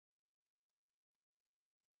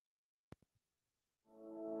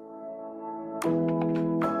Hey,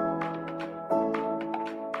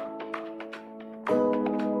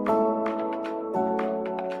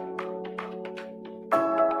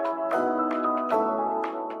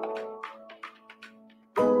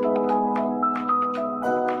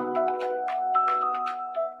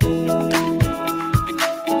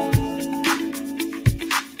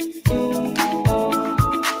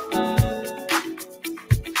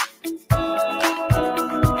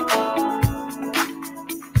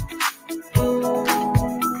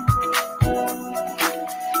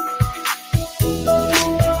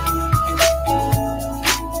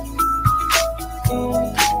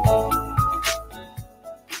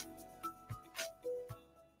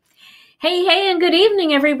 and good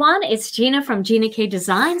evening, everyone. It's Gina from Gina K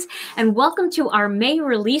Designs, and welcome to our May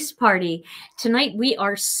release party. Tonight, we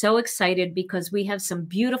are so excited because we have some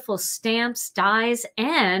beautiful stamps, dies,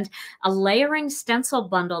 and a layering stencil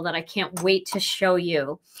bundle that I can't wait to show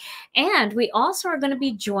you. And we also are going to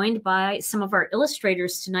be joined by some of our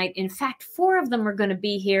illustrators tonight. In fact, 4 of them are going to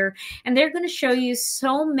be here, and they're going to show you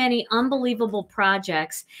so many unbelievable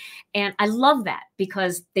projects. And I love that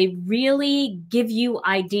because they really give you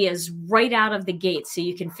ideas right out of the gate so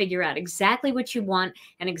you can figure out exactly what you want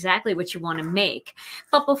and exactly what you want to make.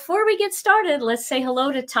 But before we get started, let's say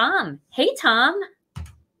hello to Tom. Hey, Tom.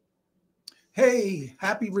 Hey,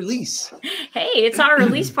 happy release. Hey, it's our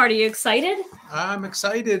release party. You excited? I'm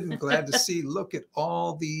excited and glad to see. Look at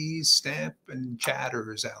all these stamp and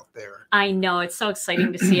chatters out there. I know. It's so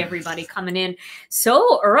exciting to see everybody coming in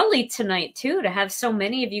so early tonight, too, to have so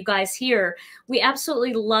many of you guys here. We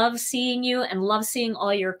absolutely love seeing you and love seeing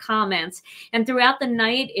all your comments. And throughout the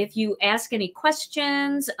night, if you ask any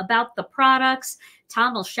questions about the products,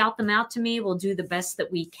 Tom will shout them out to me. We'll do the best that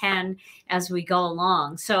we can as we go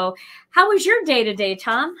along. So how was your day today,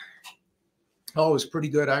 Tom? Oh, it was pretty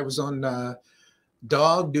good. I was on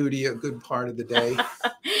dog duty a good part of the day.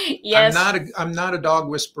 Yes. I'm not a dog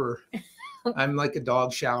whisperer. I'm like a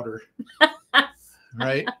dog shouter.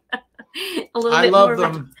 Right? A little I bit love more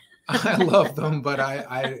them. I love them, but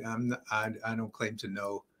I don't claim to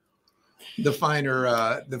know the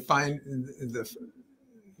finer the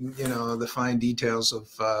fine details of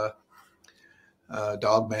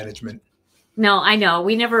dog management. No, I know.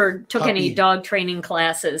 We never took any Puppy. dog training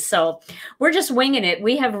classes, so we're just winging it.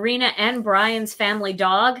 We have Rena and Brian's family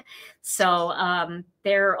dog, so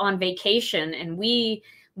they're on vacation, and we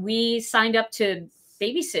signed up to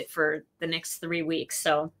babysit for the next 3 weeks,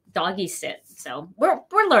 so doggy sit. So we're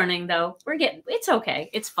learning, though. It's okay.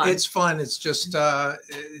 It's fun. It's fun. It's just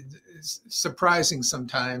it's surprising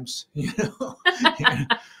sometimes, you know,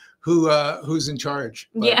 who's in charge.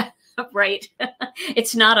 But yeah. Right.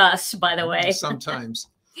 It's not us, by the way. Sometimes.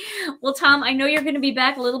 Well, Tom, I know you're going to be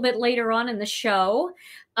back a little bit later on in the show,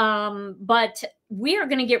 but we are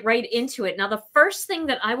going to get right into it. Now, the first thing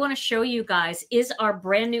that I want to show you guys is our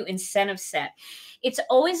brand new incentive set. It's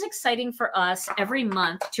always exciting for us every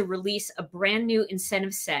month to release a brand new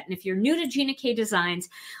incentive set. And if you're new to Gina K Designs,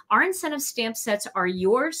 our incentive stamp sets are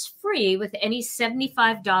yours free with any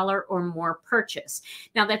 $75 or more purchase.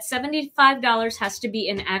 Now, that $75 has to be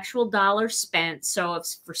an actual dollar spent. So if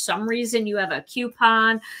for some reason you have a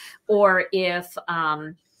coupon, or if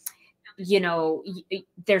you know,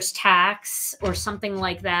 there's tax or something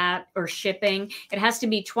like that, or shipping, it has to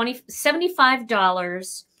be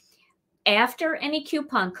 $75 after any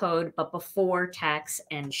coupon code, but before tax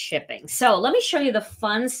and shipping. So let me show you the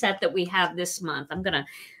fun set that we have this month. I'm going to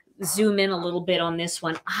zoom in a little bit on this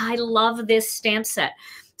one. I love this stamp set.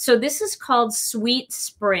 So this is called Sweet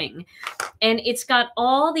Spring, and it's got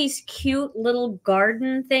all these cute little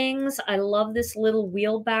garden things. I love this little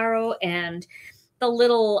wheelbarrow and the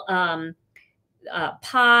little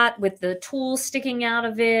pot with the tools sticking out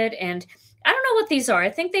of it. And I don't know what these are. I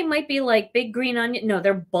think they might be like big green onion. No,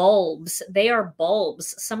 they're bulbs. They are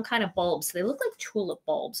bulbs, some kind of bulbs. They look like tulip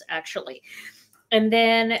bulbs, actually. And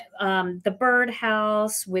then the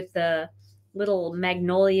birdhouse with the little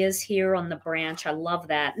magnolias here on the branch. I love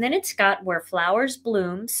that. And then it's got Where Flowers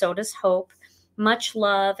Bloom, So Does Hope, Much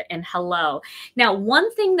Love, and Hello. Now,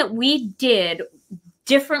 one thing that we did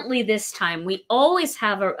differently this time, we always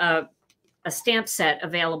have a stamp set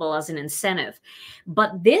available as an incentive.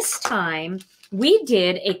 But this time we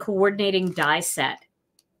did a coordinating die set.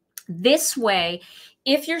 This way,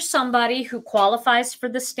 if you're somebody who qualifies for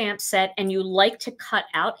the stamp set and you like to cut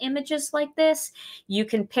out images like this, you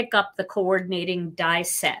can pick up the coordinating die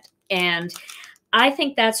set. And I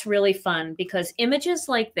think that's really fun because images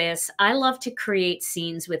like this, I love to create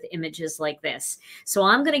scenes with images like this. So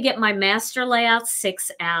I'm going to get my master layout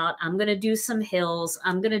 6 out. I'm going to do some hills.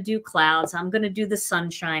 I'm going to do clouds. I'm going to do the sun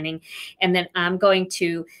shining. And then I'm going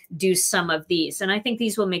to do some of these. And I think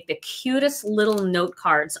these will make the cutest little note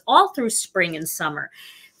cards all through spring and summer.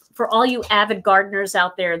 For all you avid gardeners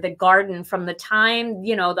out there, the garden from the time,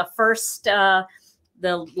 you know,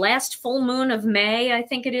 the last full moon of May, I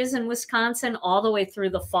think it is in Wisconsin, all the way through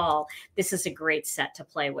the fall. This is a great set to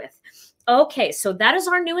play with. Okay, so that is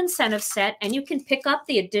our new incentive set, and you can pick up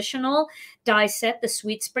the additional die set, the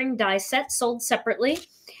Sweet Spring die set, sold separately.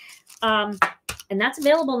 And that's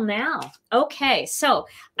available now. Okay, so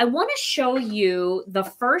I want to show you the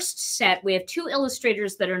first set. We have 2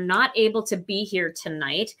 illustrators that are not able to be here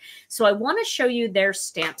tonight. So I want to show you their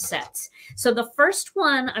stamp sets. So the first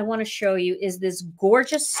one I want to show you is this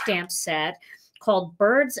gorgeous stamp set called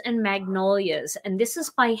Birds and Magnolias. And this is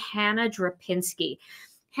by Hannah Drapinski.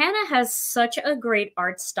 Hannah has such a great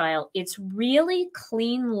art style. It's really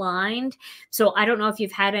clean lined. So I don't know if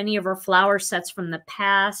you've had any of her flower sets from the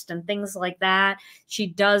past and things like that. She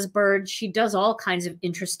does birds. She does all kinds of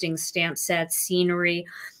interesting stamp sets, scenery.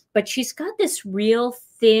 But she's got this real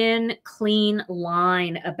thin, clean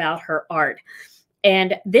line about her art.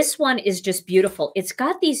 And this one is just beautiful. It's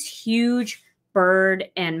got these huge bird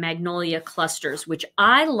and magnolia clusters, which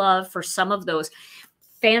I love for some of those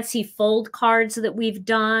fancy fold cards that we've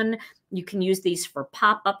done. You can use these for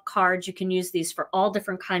pop-up cards. You can use these for all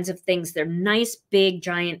different kinds of things. They're nice, big,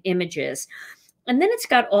 giant images. And then it's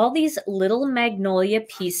got all these little magnolia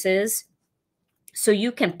pieces. So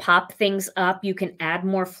you can pop things up. You can add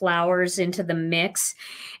more flowers into the mix.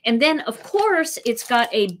 And then, of course, it's got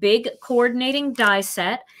a big coordinating die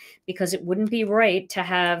set, because it wouldn't be right to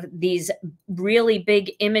have these really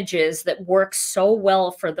big images that work so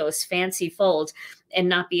well for those fancy folds and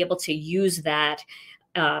not be able to use that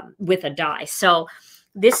with a die. So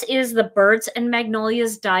this is the Birds and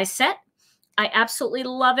Magnolias die set. I absolutely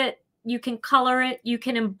love it. You can color it, you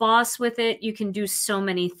can emboss with it, you can do so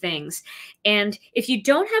many things. And if you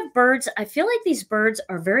don't have birds, I feel like these birds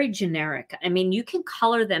are very generic. I mean, you can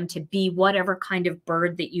color them to be whatever kind of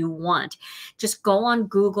bird that you want. Just go on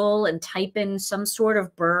Google and type in some sort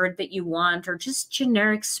of bird that you want, or just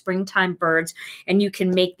generic springtime birds, and you can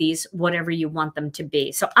make these whatever you want them to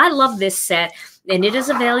be. So I love this set, and it is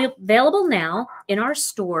available now in our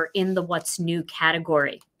store in the What's New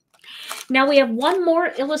category. Now we have one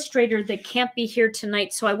more illustrator that can't be here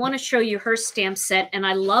tonight, so I want to show you her stamp set. And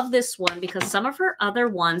I love this one because some of her other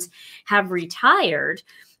ones have retired.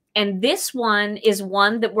 And this one is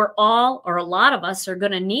one that we're all, or a lot of us, are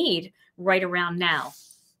going to need right around now.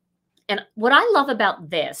 And what I love about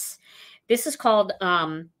this is called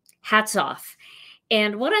Hats Off.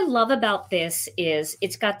 And what I love about this is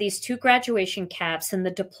it's got these 2 graduation caps and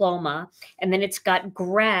the diploma, and then it's got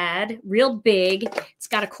grad, real big. It's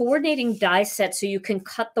got a coordinating die set, so you can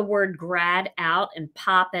cut the word grad out and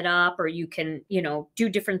pop it up, or you can, you know, do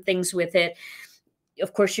different things with it.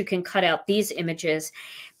 Of course, you can cut out these images,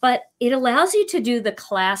 but it allows you to do the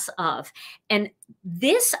class of. And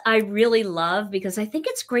this I really love because I think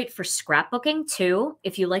it's great for scrapbooking too,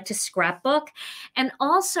 if you like to scrapbook. And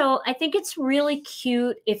also, I think it's really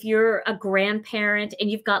cute if you're a grandparent and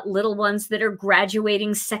you've got little ones that are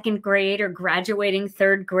graduating 2nd grade or graduating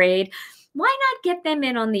 3rd grade. Why not get them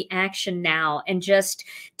in on the action now and just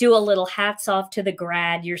do a little hats off to the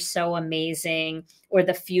grad, you're so amazing, or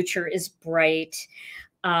the future is bright,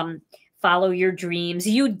 follow your dreams.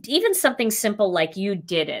 Even something simple like you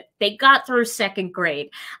did it. They got through 2nd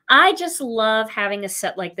grade. I just love having a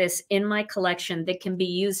set like this in my collection that can be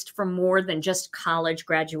used for more than just college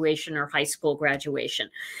graduation or high school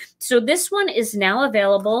graduation. So this one is now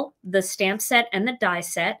available, the stamp set and the die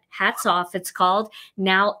set. Hats Off, it's called,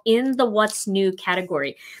 now in the What's New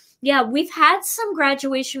category. Yeah, we've had some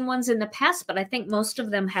graduation ones in the past, but I think most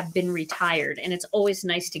of them have been retired, and it's always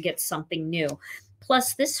nice to get something new.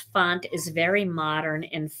 Plus, this font is very modern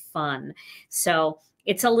and fun. So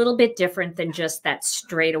it's a little bit different than just that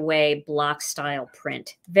straightaway block style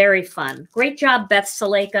print. Very fun. Great job, Beth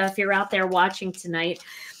Saleka, if you're out there watching tonight.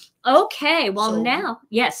 Okay, well so, now,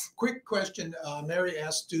 yes. Quick question. Mary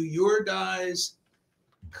asked, do your dies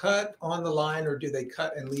cut on the line, or do they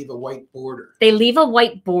cut and leave a white border? They leave a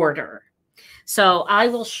white border. So I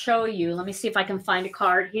will show you. Let me see if I can find a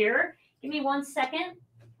card here. Give me 1 second.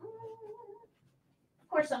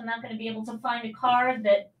 Of course, I'm not going to be able to find a card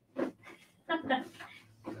that...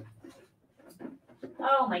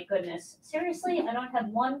 Oh, my goodness. Seriously? I don't have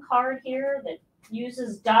one card here that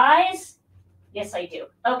uses dies? Yes, I do.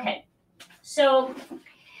 Okay. So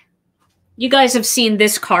You guys have seen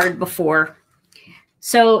this card before.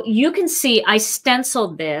 So you can see I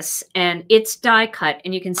stenciled this and it's die cut,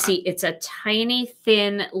 and you can see it's a tiny,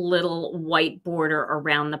 thin little white border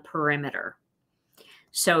around the perimeter.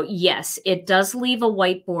 So yes, it does leave a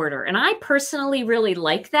white border, and I personally really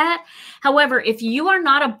like that. However, if you are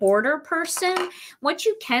not a border person, what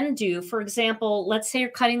you can do, for example, let's say you're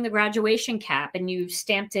cutting the graduation cap and you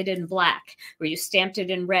stamped it in black or you stamped it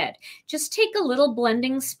in red, just take a little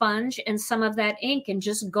blending sponge and some of that ink and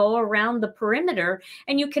just go around the perimeter,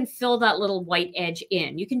 and you can fill that little white edge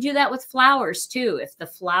in. You can do that with flowers too. If the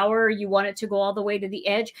flower, you want it to go all the way to the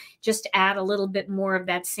edge, just add a little bit more of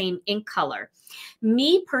that same ink color.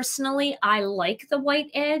 Me personally, I like the white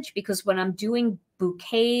edge because when I'm doing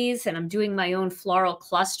bouquets and I'm doing my own floral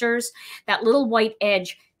clusters, that little white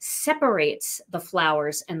edge separates the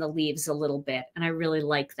flowers and the leaves a little bit, and I really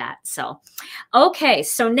like that. So, okay,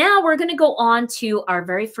 so now we're going to go on to our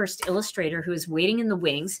very first illustrator who is waiting in the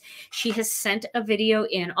wings. She has sent a video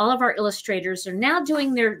in. All of our illustrators are now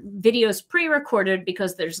doing their videos pre-recorded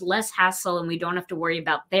because there's less hassle and we don't have to worry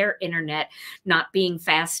about their internet not being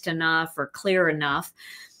fast enough or clear enough.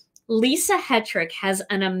 Lisa Hetrick has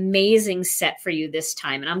an amazing set for you this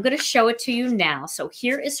time, and I'm going to show it to you now. So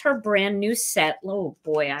here is her brand new set. Oh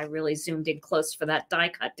boy, I really zoomed in close for that die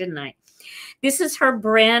cut, didn't I? This is her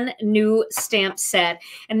brand new stamp set,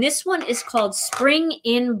 and this one is called Spring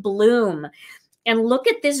in Bloom. And look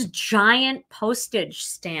at this giant postage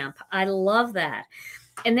stamp. I love that.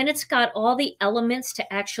 And then it's got all the elements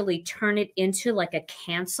to actually turn it into like a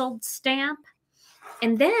canceled stamp.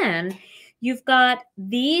 And then you've got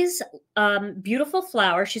these beautiful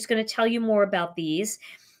flowers. She's going to tell you more about these.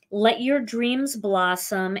 Let your dreams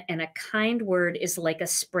blossom, and a kind word is like a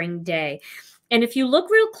spring day. And if you look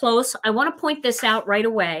real close, I want to point this out right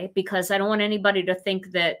away because I don't want anybody to think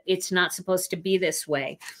that it's not supposed to be this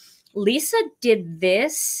way. Lisa did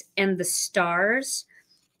this and the stars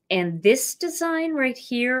and this design right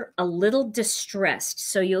here a little distressed.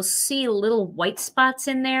 So you'll see little white spots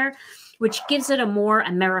in there, which gives it a more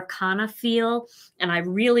Americana feel. And I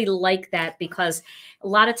really like that because a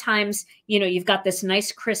lot of times, you know, you've got this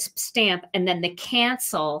nice crisp stamp and then the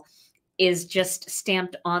cancel is just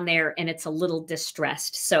stamped on there and it's a little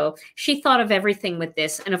distressed. So she thought of everything with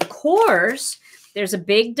this. And of course, there's a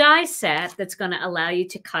big die set that's going to allow you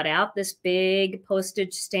to cut out this big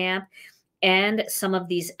postage stamp and some of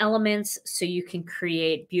these elements so you can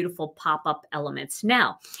create beautiful pop-up elements.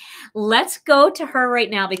 Now, let's go to her right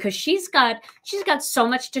now because she's got so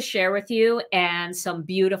much to share with you and some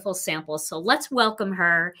beautiful samples. So let's welcome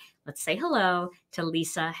her. Let's say hello to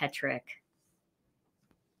Lisa Hetrick.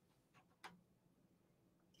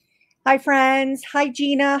 Hi, friends. Hi,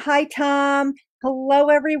 Gina. Hi, Tom. Hello,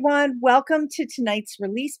 everyone. Welcome to tonight's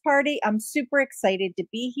release party. I'm super excited to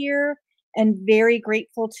be here and very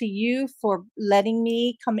grateful to you for letting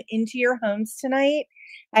me come into your homes tonight.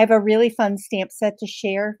 I have a really fun stamp set to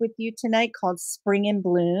share with you tonight called Spring in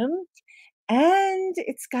Bloom. And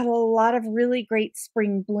it's got a lot of really great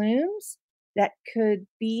spring blooms that could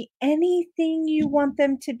be anything you want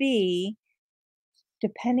them to be,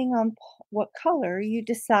 depending on what color you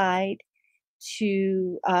decide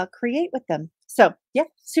to create with them. So yeah,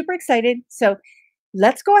 super excited. So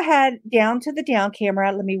let's go ahead down to the down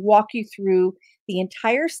camera. Let me walk you through the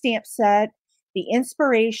entire stamp set, the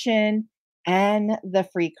inspiration, and the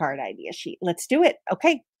free card idea sheet. Let's do it.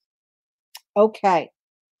 Okay. Okay.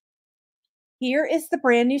 Here is the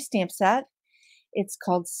brand new stamp set. It's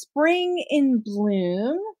called Spring in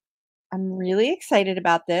Bloom. I'm really excited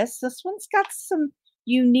about this. This one's got some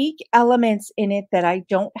unique elements in it that I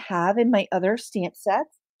don't have in my other stamp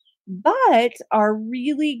sets, but are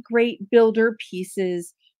really great builder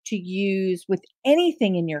pieces to use with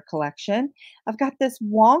anything in your collection. I've got this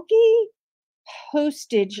wonky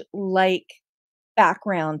postage-like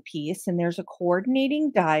background piece, and there's a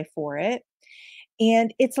coordinating die for it.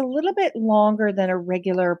 And it's a little bit longer than a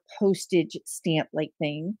regular postage stamp-like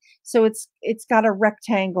thing. So it's got a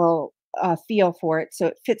rectangle feel for it. So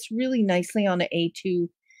it fits really nicely on an A2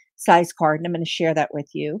 size card. And I'm going to share that with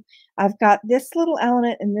you. I've got this little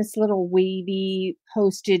element and this little wavy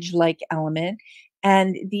postage-like element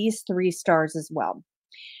and these 3 stars as well.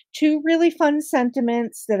 2 really fun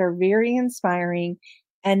sentiments that are very inspiring.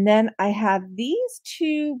 And then I have these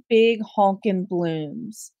 2 big honkin'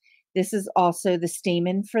 blooms. This is also the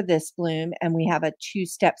stamen for this bloom, and we have a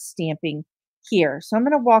 2-step stamping here. So I'm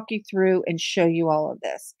going to walk you through and show you all of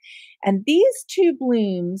this. And these 2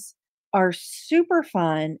 blooms are super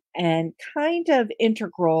fun and kind of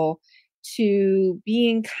integral to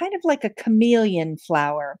being kind of like a chameleon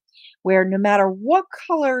flower, where no matter what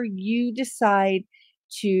color you decide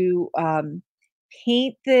to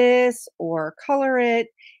paint this or color it,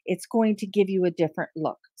 it's going to give you a different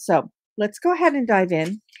look. So let's go ahead and dive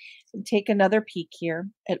in and take another peek here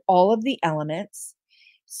at all of the elements.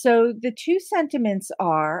 So the two sentiments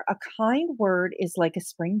are: a kind word is like a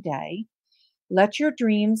spring day. Let your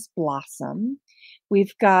dreams blossom.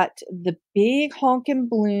 We've got the big honkin'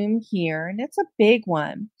 bloom here, and it's a big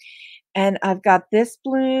one. And I've got this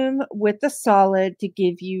bloom with the solid to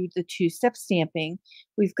give you the two-step stamping.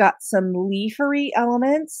 We've got some leafery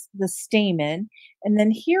elements, the stamen, and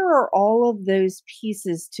then here are all of those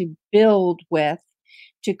pieces to build with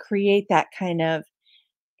to create that kind of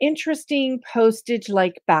interesting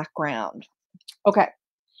postage-like background. Okay,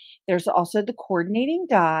 there's also the coordinating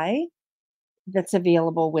die that's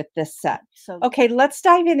available with this set. So, okay, let's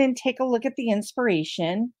dive in and take a look at the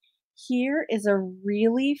inspiration. Here is a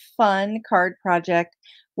really fun card project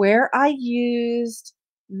where I used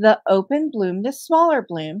the open bloom, the smaller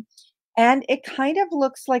bloom, and it kind of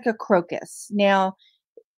looks like a crocus. Now,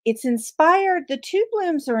 it's inspired, the two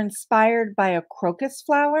blooms are inspired by a crocus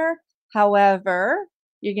flower. However,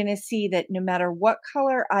 you're going to see that no matter what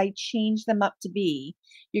color I change them up to be,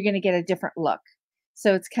 you're going to get a different look.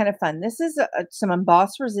 So it's kind of fun. This is some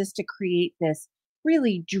embossed resist to create this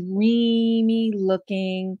really dreamy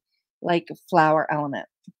looking like flower element.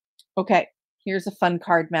 Okay, here's a fun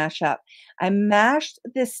card mashup. I mashed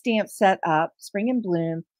this stamp set up, Spring and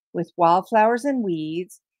Bloom, with wildflowers and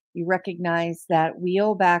weeds. You recognize that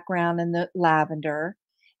wheel background and the lavender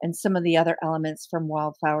and some of the other elements from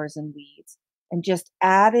wildflowers and weeds, and just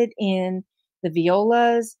added in the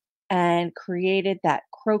violas and created that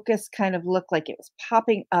crocus kind of look, like it was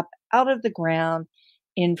popping up out of the ground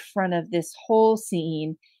in front of this whole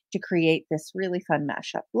scene to create this really fun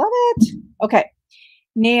mashup. Love it. Okay,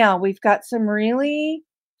 now we've got some really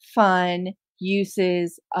fun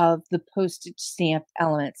uses of the postage stamp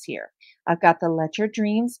elements here. I've got the Let Your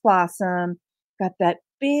Dreams Blossom, got that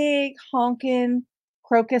big honkin'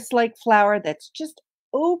 crocus-like flower that's just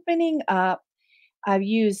opening up. I've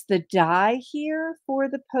used the die here for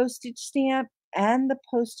the postage stamp and the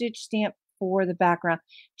postage stamp for the background,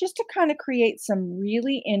 just to kind of create some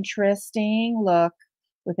really interesting look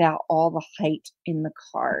without all the height in the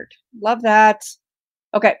card. Love that.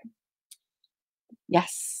 Okay.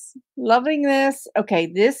 Yes, loving this. Okay,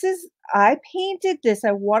 this is, I painted this,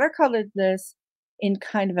 I watercolored this in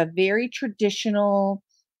kind of a very traditional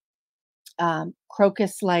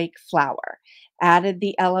crocus-like flower. Added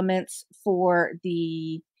the elements for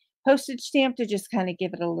the postage stamp to just kind of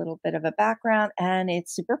give it a little bit of a background, and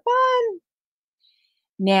it's super fun.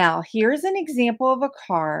 Now, here's an example of a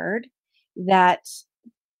card that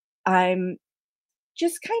I'm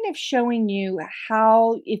just kind of showing you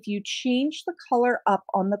how if you change the color up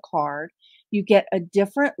on the card, you get a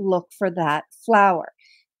different look for that flower.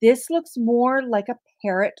 This looks more like a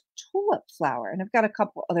parrot tulip flower, and I've got a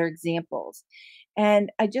couple other examples.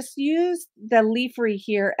 And I just used the leafery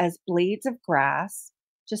here as blades of grass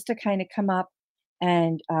just to kind of come up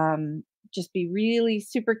and just be really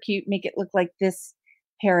super cute, make it look like this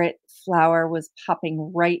parrot flower was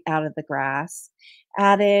popping right out of the grass.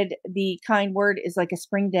 Added the kind word is like a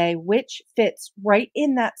spring day, which fits right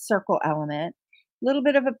in that circle element. A little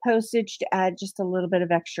bit of a postage to add just a little bit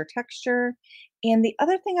of extra texture. And the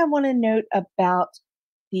other thing I want to note about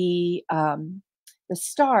the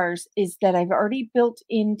stars is that I've already built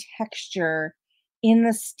in texture in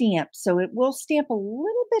the stamp, so it will stamp a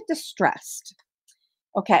little bit distressed.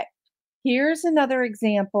 Okay, here's another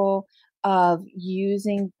example of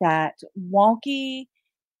using that wonky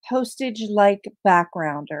postage-like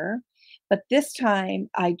backgrounder, but this time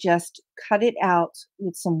I just cut it out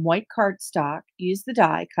with some white cardstock, used the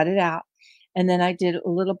die, cut it out, and then I did a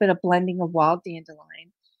little bit of blending of wild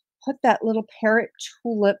dandelion, put that little parrot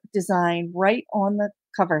tulip design right on the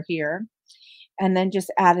cover here, and then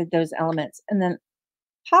just added those elements, and then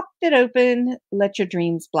popped it open, Let Your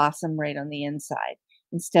Dreams Blossom right on the inside,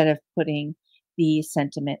 instead of putting the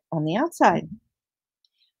sentiment on the outside.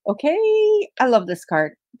 Okay, I love this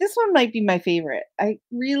card. This one might be my favorite. I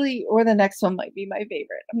really, or the next one might be my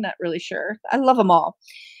favorite. I'm not really sure. I love them all.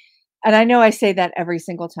 And I know I say that every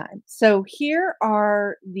single time. So here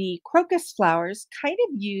are the crocus flowers kind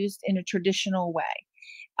of used in a traditional way.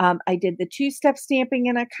 I did the two-step stamping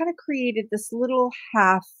and I kind of created this little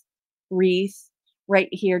half wreath right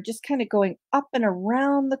here, just kind of going up and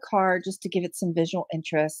around the card just to give it some visual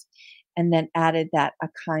interest. And then added that a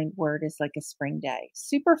kind word is like a spring day.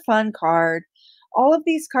 Super fun card. All of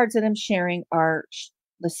these cards that I'm sharing are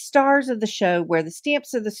the stars of the show, where the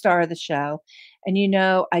stamps are the star of the show. And you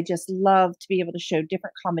know, I just love to be able to show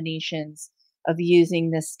different combinations of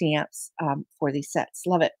using the stamps for these sets.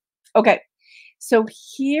 Love it. Okay, so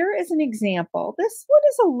here is an example. This one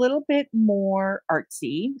is a little bit more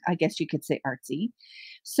artsy. I guess you could say artsy.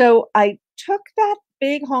 So I took that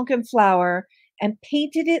big honkin' flower and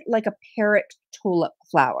painted it like a parrot tulip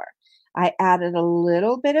flower. I added a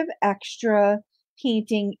little bit of extra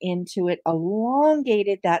painting into it,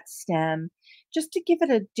 elongated that stem just to give it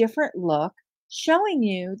a different look, showing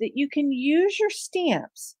you that you can use your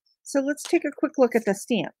stamps. So let's take a quick look at the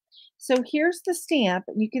stamp. So here's the stamp,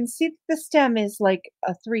 and you can see that the stem is like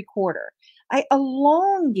a 3/4. I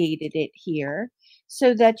elongated it here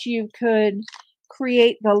so that you could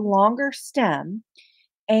create the longer stem,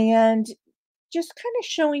 and just kind of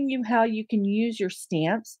showing you how you can use your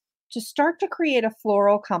stamps to start to create a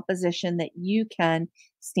floral composition that you can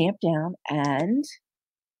stamp down and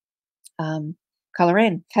color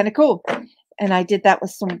in. Kind of cool. And I did that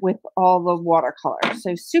with all the watercolor.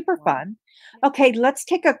 So super fun. Okay, let's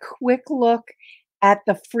take a quick look at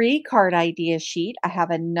the free card idea sheet. I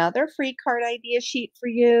have another free card idea sheet for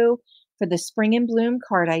you for the Spring and Bloom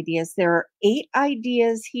card ideas. There are 8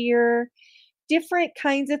 ideas here, different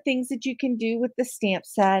kinds of things that you can do with the stamp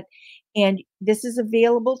set. And this is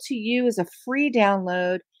available to you as a free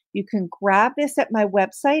download. You can grab this at my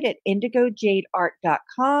website at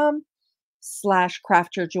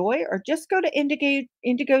indigojadeart.com/craftyourjoy, or just go to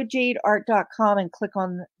indigojadeart.com and click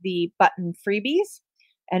on the button freebies.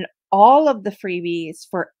 And all of the freebies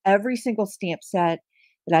for every single stamp set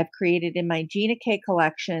that I've created in my Gina K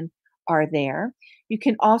collection are there. You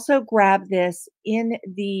can also grab this in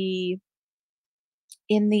the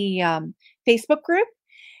Facebook group,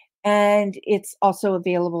 and it's also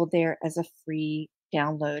available there as a free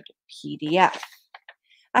download PDF.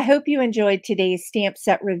 I hope you enjoyed today's stamp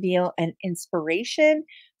set reveal and inspiration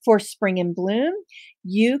for Spring and Bloom.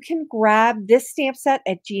 You can grab this stamp set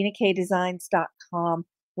at ginakdesigns.com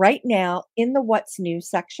right now in the What's New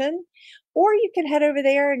section, or you can head over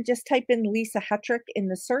there and just type in Lisa Hetrick in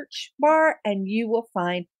the search bar, and you will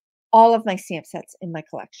find all of my stamp sets in my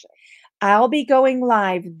collection. I'll be going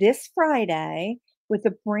live this Friday with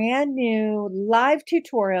a brand new live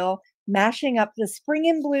tutorial mashing up the Spring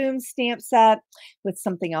and Bloom stamp set with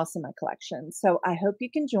something else in my collection. So I hope you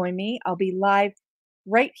can join me. I'll be live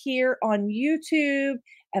right here on YouTube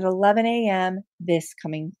at 11 a.m. this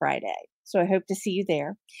coming Friday. So I hope to see you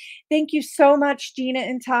there. Thank you so much, Gina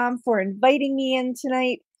and Tom, for inviting me in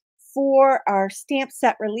tonight for our stamp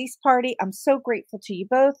set release party. I'm so grateful to you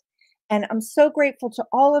both. And I'm so grateful to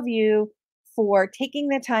all of you for taking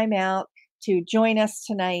the time out to join us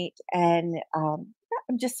tonight. And I'm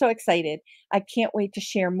just so excited. I can't wait to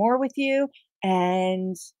share more with you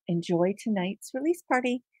and enjoy tonight's release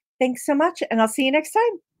party. Thanks so much, and I'll see you next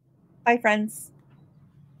time. Bye, friends.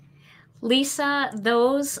 Lisa,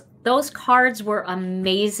 those cards were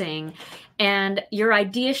amazing. And your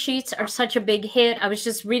idea sheets are such a big hit. I was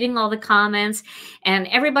just reading all the comments, and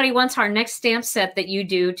everybody wants our next stamp set that you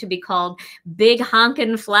do to be called Big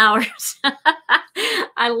Honkin' Flowers.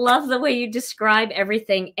 I love the way you describe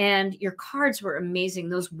everything, and your cards were amazing.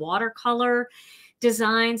 Those watercolor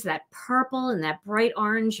designs, that purple and that bright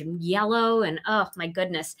orange and yellow, and oh my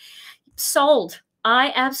goodness, sold.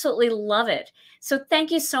 I absolutely love it. So thank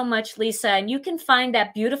you so much, Lisa. And you can find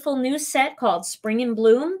that beautiful new set called Spring and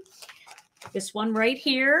Bloom. This one right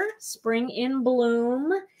here, Spring in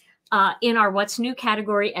Bloom, in our What's New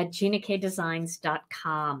category at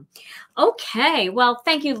ginakdesigns.com. Okay, well,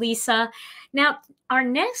 thank you, Lisa. Now, our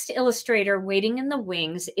next illustrator waiting in the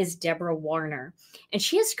wings is Deborah Warner, and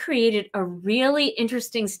she has created a really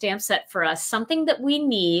interesting stamp set for us, something that we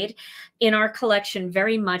need in our collection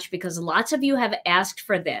very much because lots of you have asked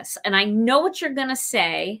for this, and I know what you're going to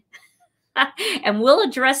say, and we'll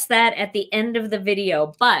address that at the end of the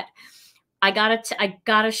video, but I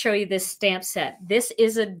gotta show you this stamp set. This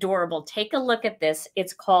is adorable. Take a look at this.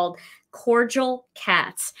 It's called Cordial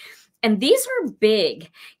Cats. And these are big.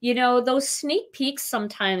 You know, those sneak peeks,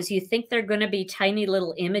 sometimes you think they're going to be tiny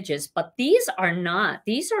little images, but these are not.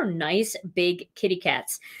 These are nice, big kitty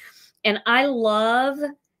cats. And I love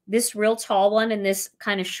this real tall one and this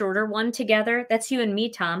kind of shorter one together. That's you and me,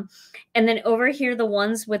 Tom. And then over here, the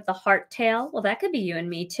ones with the heart tail. Well, that could be you and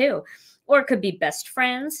me too. Or it could be best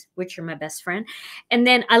friends, which are my best friend. And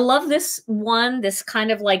then I love this one, this kind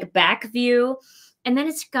of like back view. And then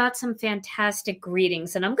it's got some fantastic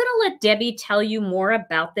greetings. And I'm going to let Debbie tell you more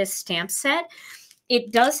about this stamp set.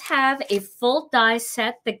 It does have a full die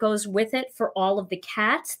set that goes with it for all of the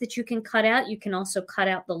cats that you can cut out. You can also cut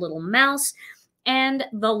out the little mouse and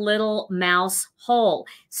the little mouse hole,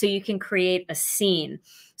 so you can create a scene.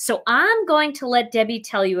 So I'm going to let Debbie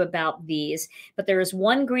tell you about these, but there is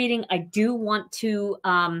one greeting I do want to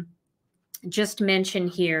just mention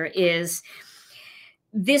here is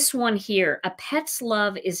this one here. A pet's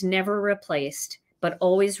love is never replaced, but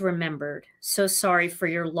always remembered. So sorry for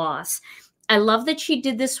your loss. I love that she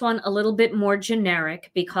did this one a little bit more generic,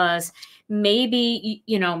 because maybe,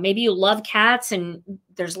 maybe you love cats and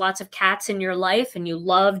there's lots of cats in your life and you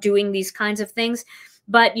love doing these kinds of things,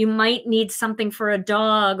 but you might need something for a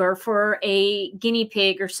dog or for a guinea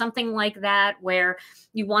pig or something like that, where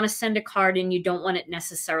you want to send a card and you don't want it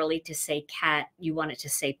necessarily to say cat, you want it to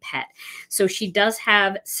say pet. So she does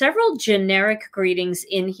have several generic greetings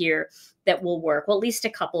in here that will work, well, at least a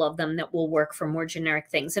couple of them that will work for more generic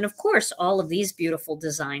things. And of course, all of these beautiful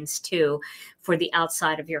designs too for the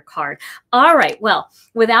outside of your card. All right, well,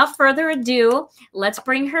 without further ado, let's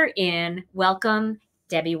bring her in. Welcome,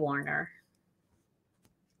 Debbie Warner.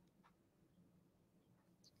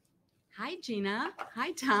 Hi, Gina.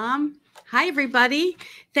 Hi, Tom. Hi, everybody.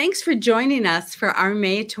 Thanks for joining us for our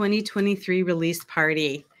May 2023 release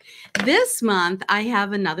party. This month, I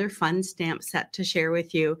have another fun stamp set to share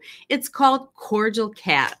with you. It's called Cordial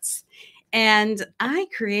Cats. And I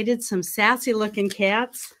created some sassy looking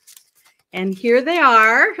cats. And here they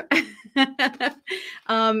are.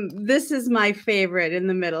 This is my favorite in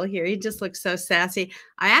the middle here. He just looks so sassy.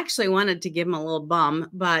 I actually wanted to give him a little bum,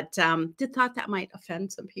 but thought that might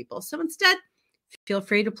offend some people. So instead, feel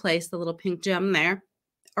free to place the little pink gem there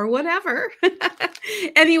or whatever.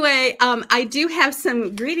 Anyway, I do have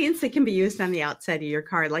some greetings that can be used on the outside of your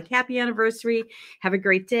card, like happy anniversary, have a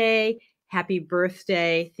great day, happy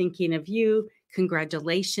birthday, thinking of you,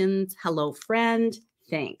 congratulations, hello friend,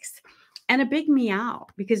 thanks. And a big meow,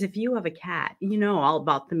 because if you have a cat, you know all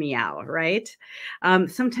about the meow, right?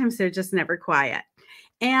 Sometimes they're just never quiet.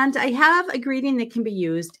 And I have a greeting that can be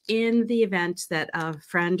used in the event that a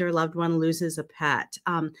friend or loved one loses a pet.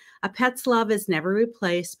 A pet's love is never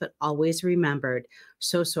replaced, but always remembered.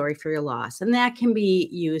 So sorry for your loss. And that can be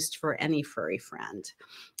used for any furry friend.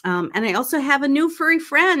 And I also have a new furry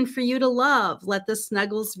friend for you to love. Let the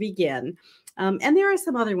snuggles begin. And there are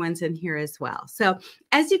some other ones in here as well. So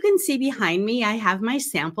as you can see behind me, I have my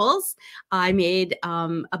samples. I made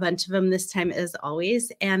a bunch of them this time as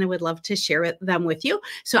always, and I would love to share them with you.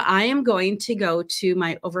 So I am going to go to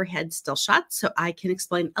my overhead still shot so I can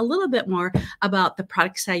explain a little bit more about the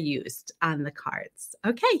products I used on the cards.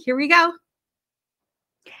 Okay, here we go.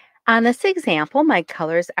 On this example, my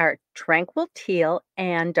colors are tranquil teal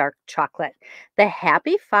and dark chocolate. The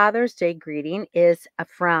Happy Father's Day greeting is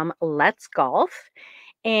from Let's Golf,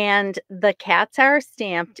 and the cats are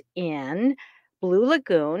stamped in Blue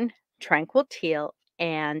Lagoon, Tranquil Teal,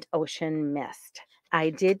 and Ocean Mist.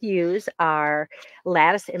 I did use our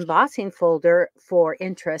lattice embossing folder for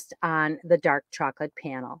interest on the dark chocolate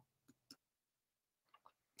panel.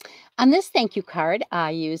 On this thank you card, I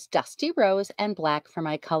used Dusty Rose and Black for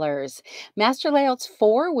my colors. Master Layouts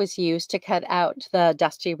 4 was used to cut out the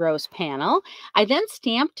Dusty Rose panel. I then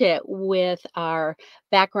stamped it with our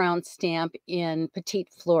background stamp in Petite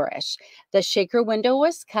Flourish. The shaker window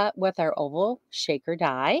was cut with our oval shaker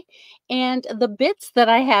die. And the bits that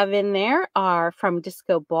I have in there are from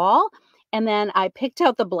Disco Ball. And then I picked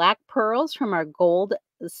out the black pearls from our gold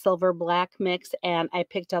silver black mix, and I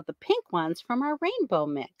picked out the pink ones from our rainbow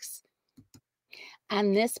mix.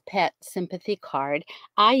 On this pet sympathy card,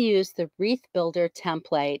 I used the Wreath Builder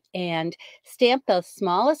template and stamped the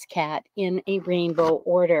smallest cat in a rainbow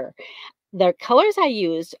order. The colors I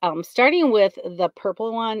used, starting with the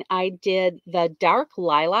purple one, I did the dark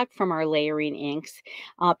lilac from our layering inks,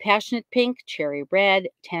 passionate pink, cherry red,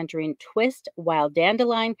 tangerine twist, wild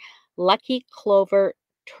dandelion, lucky clover,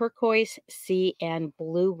 turquoise sea, and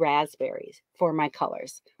blue raspberries for my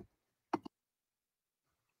colors.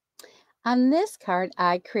 On this card,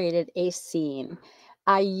 I created a scene.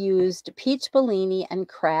 I used Peach Bellini and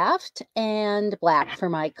Craft and Black for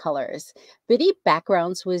my colors. Bitty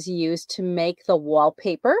Backgrounds was used to make the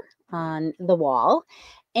wallpaper on the wall.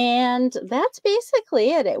 And that's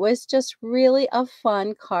basically it. It was just really a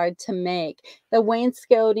fun card to make. The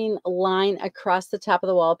wainscoting line across the top of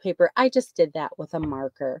the wallpaper, I just did that with a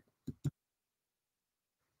marker.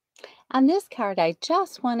 On this card, I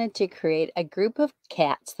just wanted to create a group of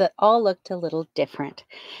cats that all looked a little different.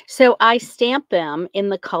 So I stamped them in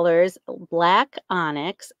the colors Black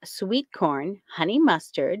Onyx, Sweet Corn, Honey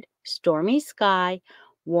Mustard, Stormy Sky,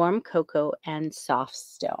 Warm Cocoa, and Soft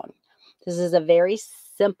Stone. This is a very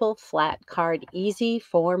simple flat card, easy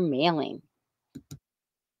for mailing.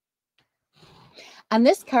 On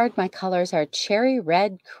this card, my colors are cherry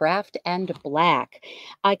red, craft, and black.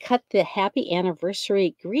 I cut the happy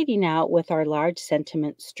anniversary greeting out with our large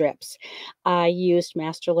sentiment strips. I used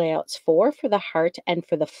Master Layouts 4 for the heart and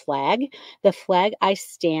for the flag. The flag I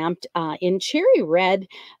stamped in cherry red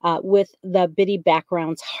with the Bitty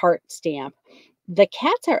Backgrounds heart stamp. The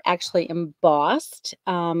cats are actually embossed.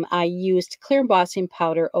 I used clear embossing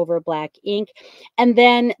powder over black ink. And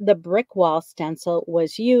then the brick wall stencil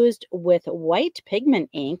was used with white pigment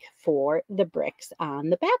ink for the bricks on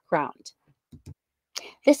the background.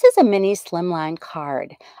 This is a mini slimline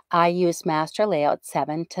card. I used Master Layout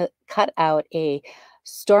 7 to cut out a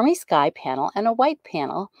Stormy Sky panel and a white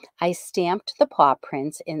panel. I stamped the paw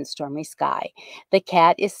prints in Stormy Sky. The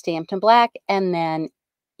cat is stamped in black and then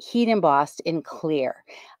heat embossed in clear.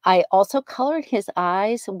 I also colored his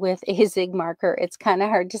eyes with a zig marker. It's kind of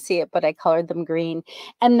hard to see it, but I colored them green.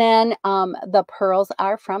 And then the pearls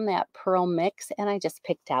are from that pearl mix, and I just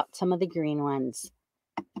picked out some of the green ones.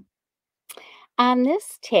 On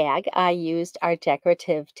this tag, I used our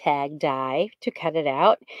decorative tag die to cut it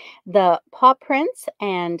out. The paw prints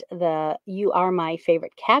and the "You Are My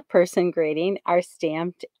Favorite Cat Person" grading are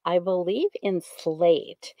stamped, I believe, in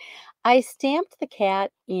slate. I stamped the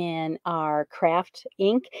cat in our craft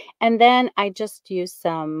ink, and then I just used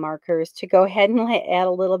some markers to go ahead and add a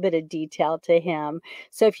little bit of detail to him.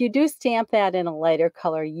 So if you do stamp that in a lighter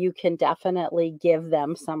color, you can definitely give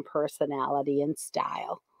them some personality and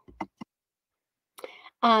style.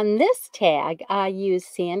 On this tag, I used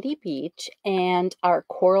Sandy Beach and our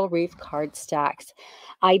Coral Reef cardstocks.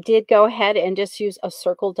 I did go ahead and just use a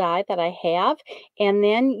circle die that I have, and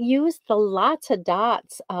then use the Lots of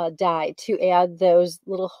Dots die to add those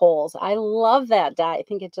little holes. I love that die. I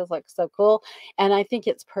think it just looks so cool, and I think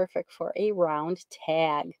it's perfect for a round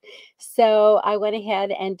tag. So I went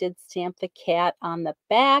ahead and did stamp the cat on the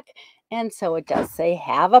back, and so it does say,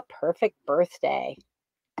 "Have a perfect birthday."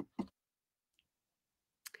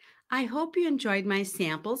 I hope you enjoyed my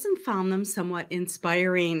samples and found them somewhat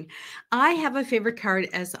inspiring. I have a favorite card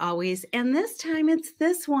as always, and this time it's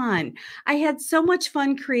this one. I had so much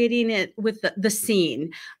fun creating it with the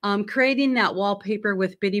scene, creating that wallpaper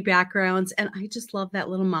with Bitty backgrounds, and I just love that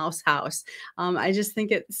little mouse house. I just think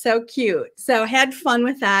it's so cute. So had fun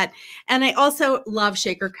with that. And I also love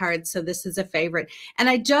shaker cards, so this is a favorite. And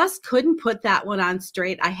I just couldn't put that one on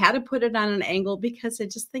straight. I had to put it on an angle because I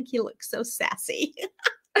just think he looks so sassy.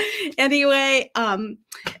 Anyway,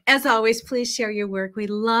 as always, please share your work. We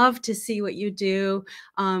love to see what you do.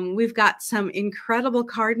 We've got some incredible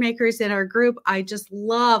card makers in our group. I just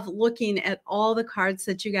love looking at all the cards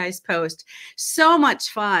that you guys post. So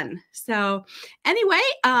much fun. So anyway,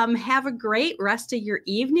 have a great rest of your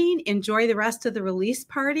evening. Enjoy the rest of the release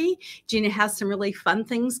party. Gina has some really fun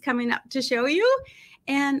things coming up to show you,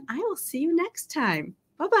 and I will see you next time.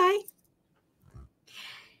 Bye-bye.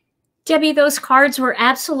 Debbie, those cards were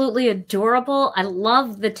absolutely adorable. I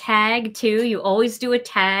love the tag too. You always do a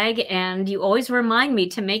tag and you always remind me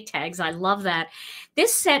to make tags. I love that.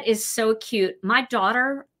 This set is so cute. My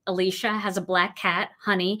daughter, Alicia, has a black cat,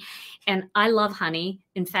 Honey, and I love Honey.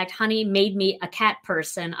 In fact, Honey made me a cat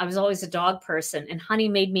person. I was always a dog person, and Honey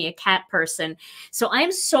made me a cat person. So I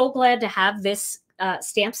am so glad to have this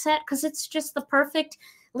stamp set because it's just the perfect.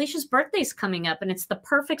 Alicia's birthday's coming up, and it's the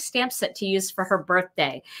perfect stamp set to use for her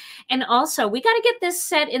birthday. And also, we got to get this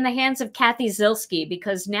set in the hands of Kathy Zilski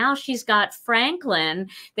because now she's got Franklin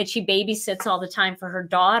that she babysits all the time for her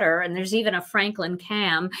daughter, and there's even a Franklin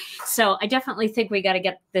cam. So I definitely think we got to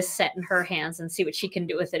get this set in her hands and see what she can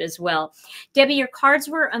do with it as well. Debbie, your cards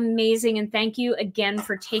were amazing, and thank you again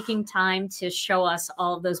for taking time to show us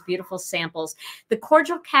all of those beautiful samples. The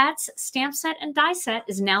Cordial Cats stamp set and die set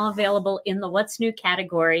is now available in the What's New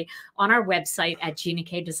category on our website at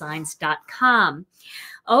ginakdesigns.com.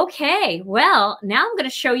 Okay, well, now I'm going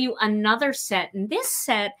to show you another set. And this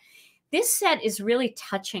set is really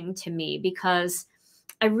touching to me because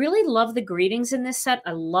I really love the greetings in this set.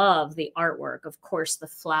 I love the artwork, of course, the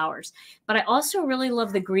flowers. But I also really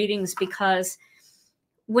love the greetings because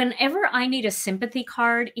whenever I need a sympathy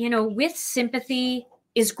card, you know, with sympathy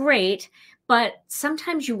is great, but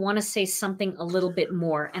sometimes you want to say something a little bit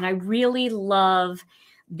more. And I really love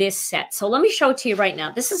this set. So let me show it to you right now.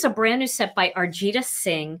 This is a brand new set by Arjita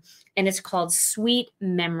Singh, and it's called Sweet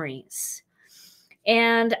Memories.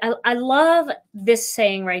 And I love this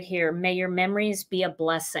saying right here, may your memories be a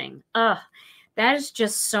blessing. That is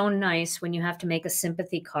just so nice when you have to make a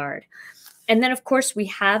sympathy card. And then, of course, we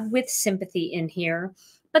have with sympathy in here.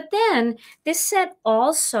 But then this set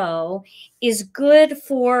also is good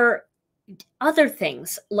for other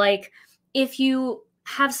things, like if you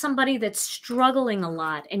have somebody that's struggling a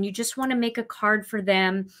lot and you just want to make a card for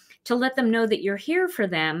them to let them know that you're here for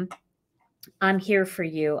them, I'm here for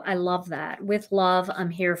you. I love that. With love, I'm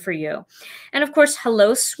here for you. And of course,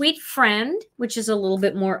 hello, sweet friend, which is a little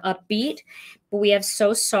bit more upbeat. But we have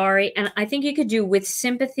so sorry. And I think you could do with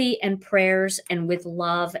sympathy and prayers and with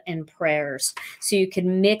love and prayers. So you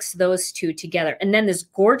can mix those two together. And then this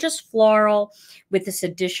gorgeous floral with this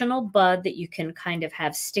additional bud that you can kind of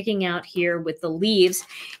have sticking out here with the leaves.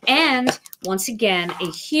 And once again, a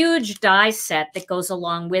huge die set that goes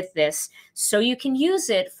along with this. So you can use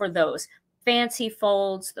it for those fancy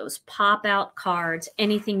folds, those pop-out cards,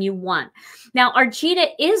 anything you want. Now, Arjita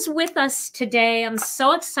is with us today. I'm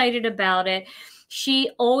so excited about it. She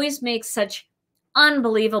always makes such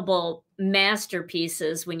unbelievable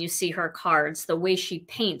masterpieces when you see her cards. The way she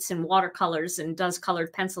paints in watercolors and does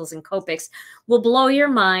colored pencils and Copics will blow your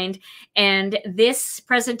mind. And this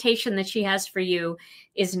presentation that she has for you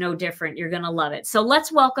is no different. You're going to love it. So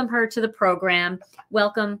let's welcome her to the program.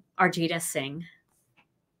 Welcome, Arjita Singh.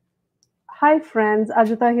 Hi friends,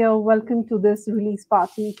 Ajita here. Welcome to this release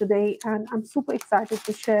party today, and I'm super excited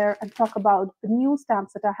to share and talk about the new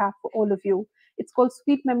stamps that I have for all of you. It's called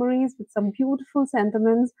Sweet Memories with some beautiful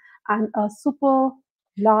sentiments and a super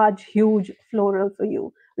large, huge floral for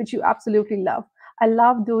you, which you absolutely love. I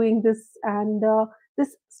love doing this, and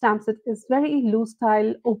this stamp set is very loose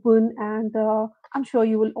style, open, and I'm sure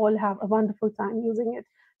you will all have a wonderful time using it.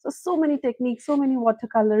 So many techniques, so many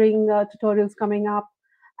watercoloring tutorials coming up.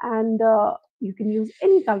 And you can use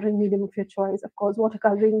any coloring medium of your choice. Of course,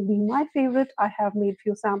 watercoloring being my favorite. I have made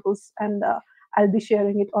few samples, and I'll be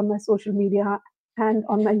sharing it on my social media and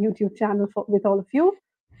on my YouTube channel with all of you.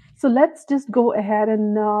 So let's just go ahead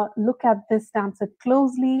and look at this stamp set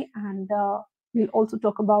closely, and we'll also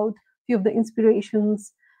talk about a few of the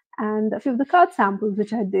inspirations and a few of the card samples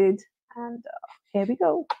which I did. And here we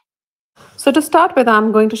go. So to start with,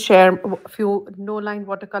 I'm going to share a few no-line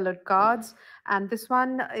watercolored cards. And this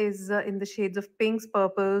one is in the shades of pinks,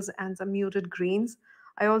 purples, and some muted greens.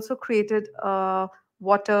 I also created a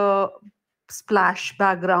water splash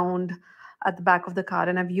background at the back of the card.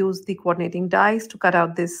 And I've used the coordinating dies to cut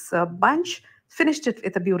out this bunch. Finished it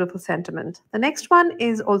with a beautiful sentiment. The next one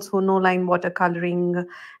is also no-line watercoloring.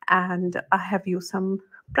 And I have used some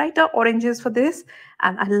brighter oranges for this.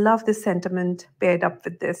 And I love this sentiment paired up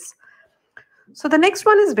with this. So the next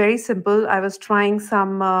one is very simple. I was trying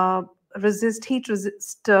some heat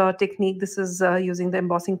resist technique. This is using the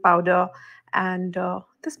embossing powder, and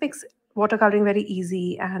this makes watercoloring very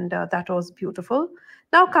easy, and that was beautiful.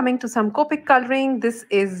 Now coming to some Copic coloring. This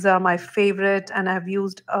is my favorite, and I've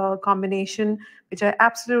used a combination which I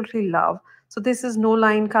absolutely love. So this is no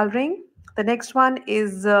line coloring. The next one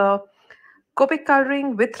is Copic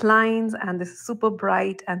coloring with lines, and this is super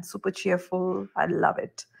bright and super cheerful. I love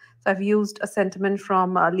it. So I've used a sentiment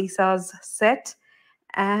from Lisa's set,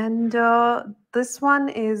 and this one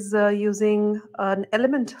is using an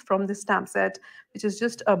element from the stamp set, which is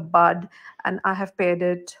just a bud, and I have paired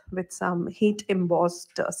it with some heat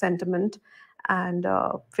embossed sentiment, and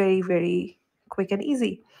very, very quick and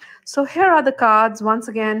easy. So here are the cards once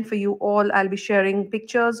again for you all. I'll be sharing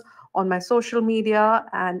pictures on my social media,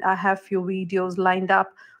 and I have few videos lined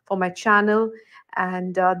up for my channel.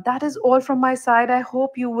 And that is all from my side. I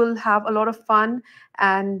hope you will have a lot of fun,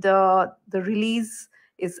 and the release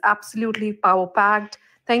is absolutely power-packed.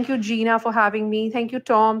 Thank you, Gina, for having me. Thank you,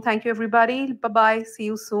 Tom. Thank you, everybody. Bye-bye. See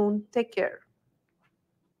you soon. Take care.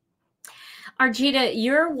 Arjita,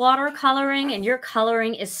 your watercoloring and your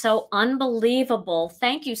coloring is so unbelievable.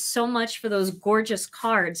 Thank you so much for those gorgeous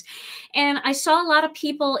cards. And I saw a lot of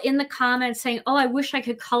people in the comments saying, oh, I wish I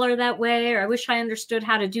could color that way, or I wish I understood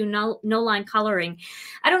how to do no-line coloring.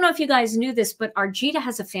 I don't know if you guys knew this, but Arjita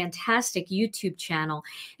has a fantastic YouTube channel,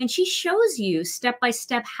 and she shows you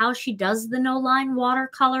step-by-step how she does the no-line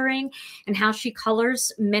watercoloring and how she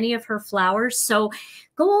colors many of her flowers. So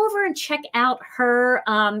go over and check out her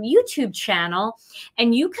YouTube channel,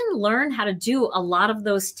 and you can learn how to do a lot of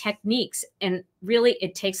those techniques. And really,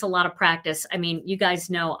 it takes a lot of practice. I mean, you guys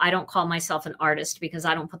know I don't call myself an artist because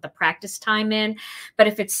I don't put the practice time in. But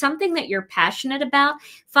if it's something that you're passionate about,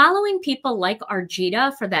 following people like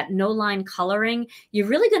Arjita for that no-line coloring, you're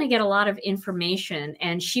really going to get a lot of information.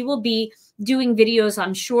 And she will be doing videos,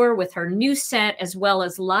 I'm sure, with her new set as well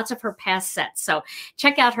as lots of her past sets. So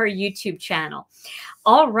check out her YouTube channel.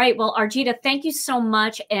 All right. Well, Arjita, thank you so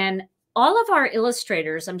much. And all of our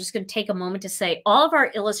illustrators, I'm just going to take a moment to say, all of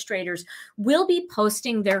our illustrators will be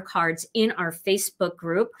posting their cards in our Facebook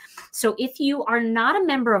group. So if you are not a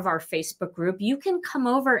member of our Facebook group, you can come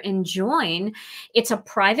over and join. It's a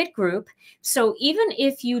private group. So even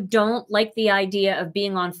if you don't like the idea of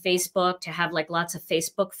being on Facebook to have like lots of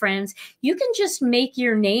Facebook friends, you can just make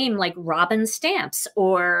your name like Robin Stamps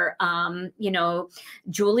or, you know,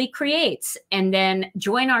 Julie Creates, and then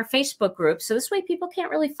join our Facebook group. So this way people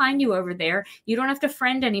can't really find you over there. You don't have to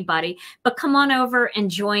friend anybody, but come on over and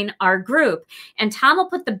join our group. And Tom will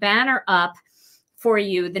put the banner up for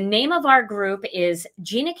you. The name of our group is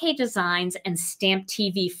Gina K Designs and Stamp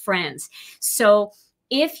TV Friends. So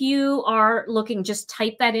if you are looking, just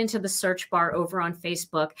type that into the search bar over on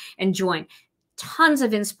Facebook and join. Tons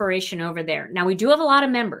of inspiration over there. Now, we do have a lot of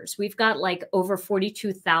members. We've got like over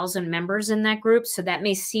 42,000 members in that group. So that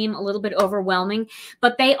may seem a little bit overwhelming,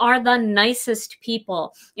 but they are the nicest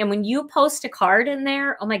people. And when you post a card in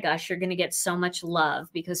there, oh my gosh, you're going to get so much love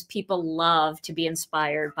because people love to be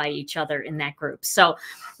inspired by each other in that group. So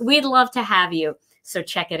we'd love to have you. So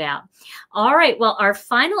check it out. All right. Well, our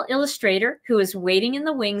final illustrator who is waiting in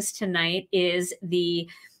the wings tonight is the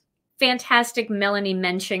fantastic Melanie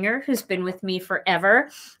Menchinger, who's been with me forever.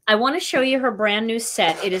 I want to show you her brand new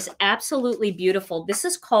set. It is absolutely beautiful. This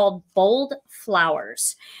is called Bold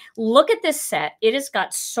Flowers. Look at this set. It has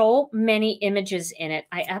got so many images in it.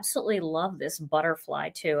 I absolutely love this butterfly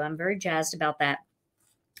too. I'm very jazzed about that.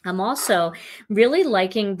 I'm also really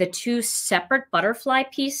liking the two separate butterfly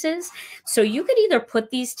pieces. So you could either put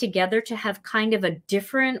these together to have kind of a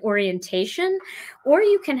different orientation, or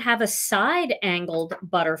you can have a side angled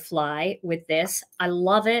butterfly with this. I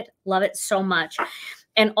love it so much.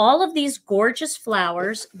 And all of these gorgeous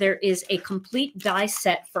flowers, there is a complete die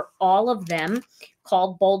set for all of them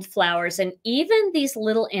called Bold Flowers. And even these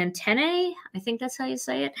little antennae, I think that's how you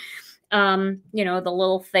say it, you know, the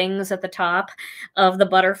little things at the top of the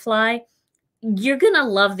butterfly. You're going to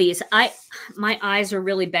love these. My eyes are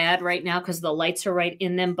really bad right now because the lights are right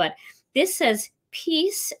in them, but this says,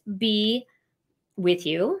 peace be with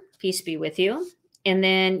you. Peace be with you. And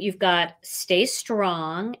then you've got stay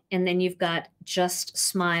strong. And then you've got just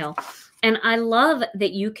smile. And I love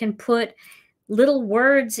that you can put little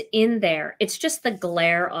words in there. It's just the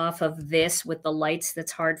glare off of this with the lights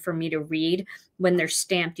that's hard for me to read. When they're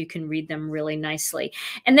stamped, you can read them really nicely.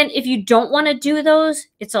 And then if you don't want to do those,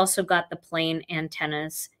 it's also got the plain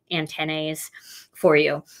antennae for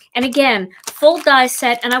you. And again, full die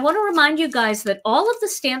set. And I want to remind you guys that all of the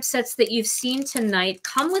stamp sets that you've seen tonight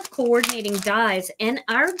come with coordinating dies, and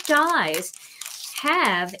our dies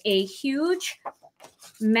have a huge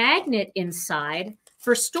magnet inside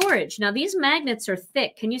for storage. Now, these magnets are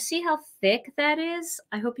thick. Can you see how thick that is?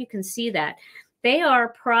 I hope you can see that. They are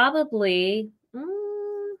probably,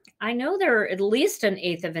 I know they're at least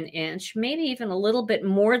 1/8 of an inch, maybe even a little bit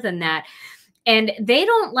more than that. And they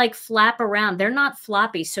don't like flap around. They're not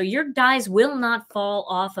floppy. So your dies will not fall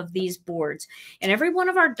off of these boards. And every one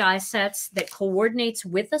of our die sets that coordinates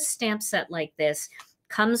with a stamp set like this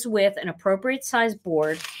comes with an appropriate size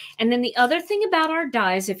board. And then the other thing about our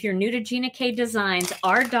dies, if you're new to Gina K Designs,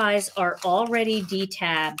 our dies are already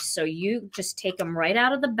detabbed. So you just take them right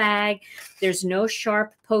out of the bag. There's no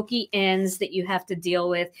sharp, pokey ends that you have to deal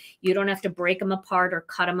with. You don't have to break them apart or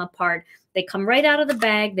cut them apart. They come right out of the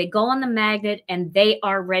bag. They go on the magnet and they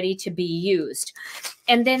are ready to be used.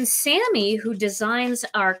 And then Sammy, who designs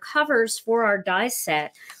our covers for our die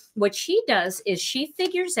set, what she does is she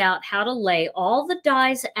figures out how to lay all the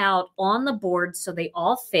dies out on the board so they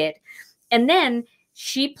all fit. And then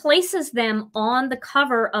she places them on the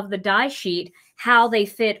cover of the die sheet how they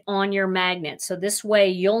fit on your magnet. So this way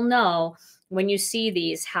you'll know when you see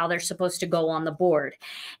these how they're supposed to go on the board.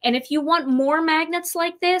 And if you want more magnets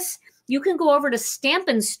like this, you can go over to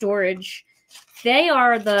Stampin' Storage. They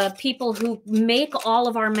are the people who make all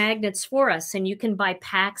of our magnets for us, and you can buy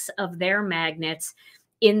packs of their magnets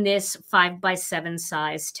in this 5x7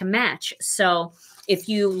 size to match. So if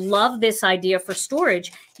you love this idea for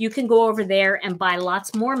storage, you can go over there and buy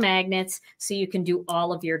lots more magnets so you can do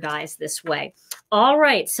all of your dies this way. All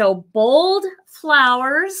right, so Bold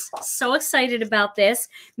Flowers. So excited about this.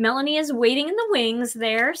 Melanie is waiting in the wings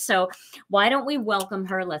there. So why don't we welcome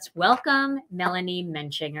her? Let's welcome Melanie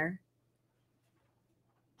Menchinger.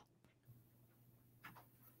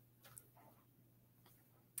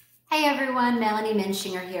 Hey everyone, Melanie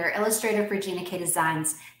Menchinger here, illustrator for Gina K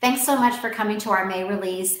Designs. Thanks so much for coming to our May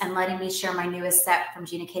release and letting me share my newest set from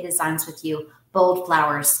Gina K Designs with you, Bold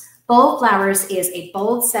Flowers. Bold Flowers is a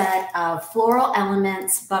bold set of floral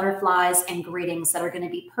elements, butterflies, and greetings that are going to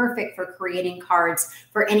be perfect for creating cards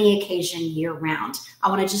for any occasion year round. I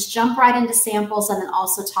want to just jump right into samples and then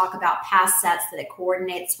also talk about past sets that it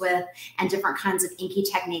coordinates with and different kinds of inky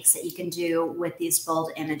techniques that you can do with these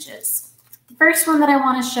bold images. The first one that I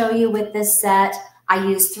want to show you with this set, I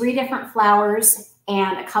used 3 different flowers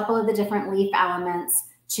and a couple of the different leaf elements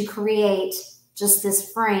to create just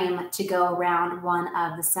this frame to go around one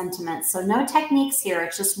of the sentiments. So no techniques here.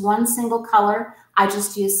 It's just one single color. I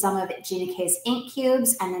just used some of Gina K's ink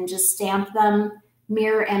cubes and then just stamped them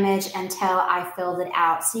mirror image until I filled it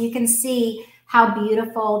out. So you can see how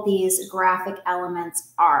beautiful these graphic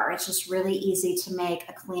elements are. It's just really easy to make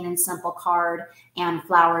a clean and simple card and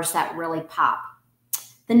flowers that really pop.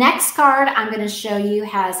 The next card I'm going to show you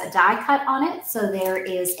has a die cut on it. So there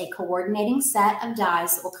is a coordinating set of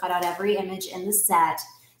dies that will cut out every image in the set.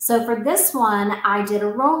 So for this one, I did a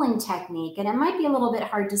rolling technique, and it might be a little bit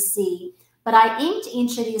hard to see, but I inked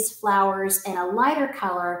each of these flowers in a lighter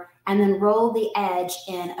color and then rolled the edge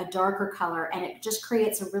in a darker color, and it just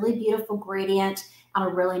creates a really beautiful gradient and a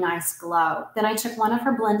really nice glow. Then I took one of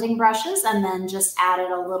her blending brushes and then just added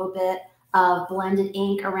a little bit of blended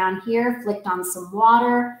ink around here, flicked on some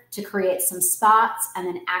water to create some spots, and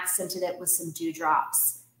then accented it with some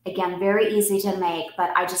dewdrops. Again, very easy to make,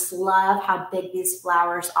 but I just love how big these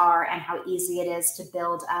flowers are and how easy it is to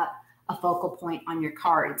build up a focal point on your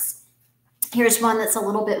cards. Here's one that's a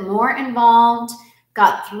little bit more involved.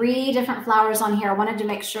 Got 3 different flowers on here. I wanted to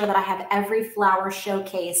make sure that I have every flower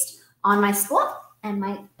showcased on my slip, and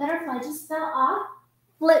my butterfly just fell off,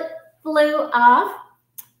 flew off.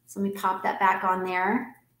 So let me pop that back on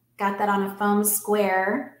there. Got that on a foam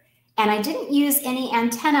square. And I didn't use any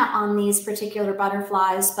antenna on these particular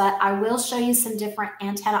butterflies, but I will show you some different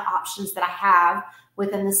antenna options that I have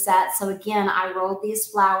within the set. So again, I rolled these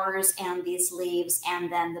flowers and these leaves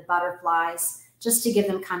and then the butterflies just to give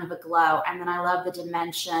them kind of a glow. And then I love the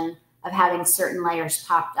dimension of having certain layers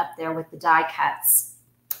popped up there with the die cuts.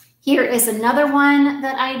 Here is another one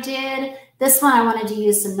that I did. This one, I wanted to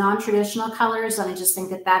use some non-traditional colors, and I just think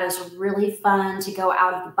that that is really fun to go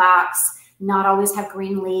out of the box, not always have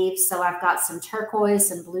green leaves. So I've got some turquoise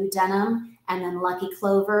and blue denim, and then lucky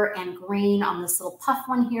clover and green on this little puff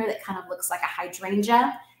one here that kind of looks like a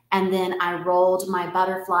hydrangea. And then I rolled my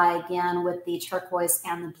butterfly again with the turquoise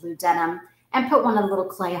and the blue denim and put one of the little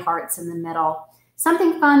clay hearts in the middle.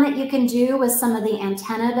 Something fun that you can do with some of the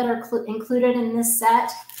antennae that are included in this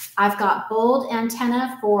set. I've got bold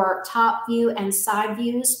antenna for top view and side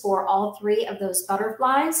views for all 3 of those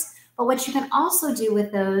butterflies. But what you can also do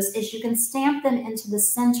with those is you can stamp them into the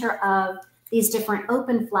center of these different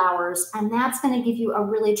open flowers, and that's going to give you a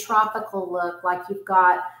really tropical look, like you've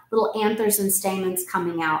got little anthers and stamens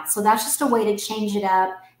coming out. So that's just a way to change it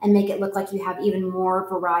up and make it look like you have even more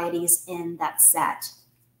varieties in that set.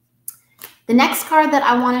 The next card that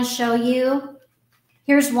I want to show you,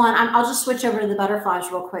 here's one. I'll just switch over to the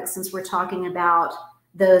butterflies real quick since we're talking about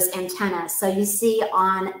those antennas. So you see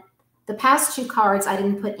on the past 2 cards, I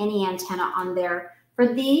didn't put any antenna on there.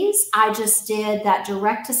 For these, I just did that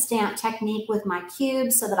direct to stamp technique with my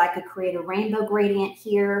cubes so that I could create a rainbow gradient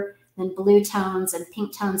here, then blue tones and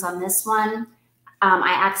pink tones on this one.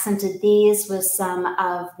 I accented these with some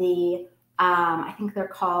of the, I think they're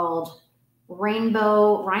called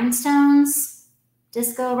rainbow rhinestones,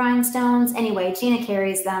 disco rhinestones. Anyway, Gina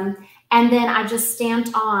carries them. And then I just stamped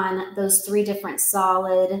on those 3 different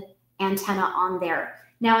solid antenna on there.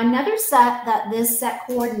 Now, another set that this set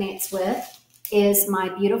coordinates with is my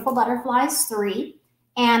Beautiful Butterflies 3.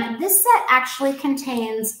 And this set actually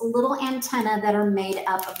contains little antenna that are made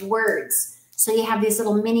up of words. So you have these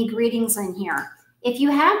little mini greetings in here. If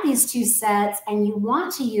you have these 2 sets and you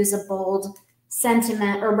want to use a bold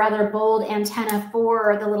sentiment, or rather bold antenna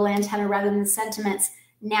for the little antenna rather than the sentiments,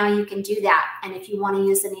 now you can do that. And if you want to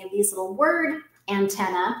use any of these little word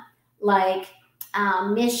antenna, like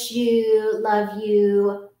miss you, love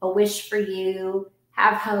you, a wish for you,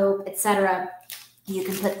 have hope, etc., you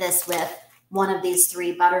can put this with one of these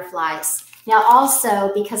 3 butterflies. Now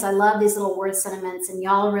also, because I love these little word sentiments and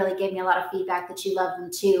y'all really gave me a lot of feedback that you love them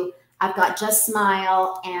too, I've got Just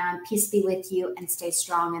Smile and Peace Be With You and Stay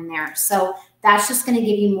Strong in there. So that's just going to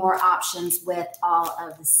give you more options with all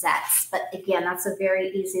of the sets. But again, that's a very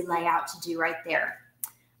easy layout to do right there.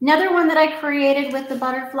 Another one that I created with the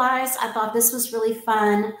butterflies, I thought this was really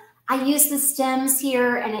fun. I used the stems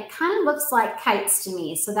here and it kind of looks like kites to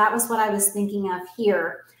me. So that was what I was thinking of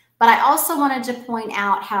here. But I also wanted to point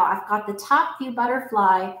out how I've got the top view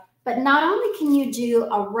butterfly, but not only can you do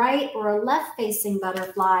a right or a left facing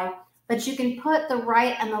butterfly, but you can put the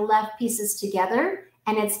right and the left pieces together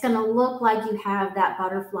and it's going to look like you have that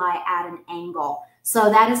butterfly at an angle. So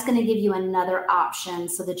that is going to give you another option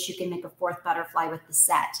so that you can make a fourth butterfly with the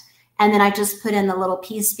set. And then I just put in the little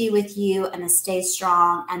Peace Be With You and the Stay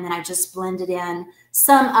Strong, and then I just blended in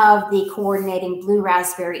some of the coordinating blue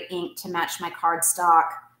raspberry ink to match my cardstock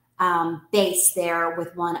base there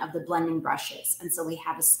with one of the blending brushes. And so we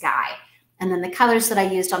have a sky. And then the colors that I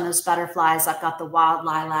used on those butterflies, I've got the wild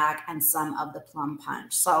lilac and some of the plum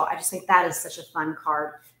punch. So I just think that is such a fun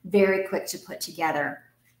card, very quick to put together.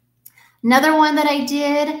 Another one that I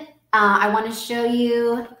did, I want to show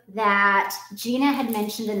you that Gina had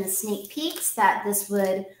mentioned in the sneak peeks that this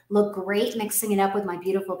would look great mixing it up with my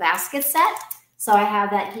beautiful basket set. So I have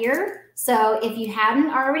that here. So if you hadn't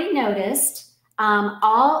already noticed,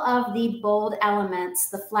 all of the bold elements,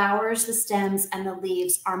 the flowers, the stems, and the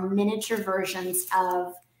leaves are miniature versions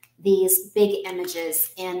of these big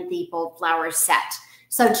images in the bold flowers set.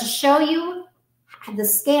 So to show you the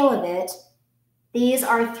scale of it, these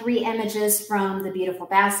are 3 images from the beautiful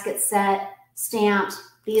basket set stamped.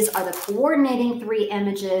 These are the coordinating 3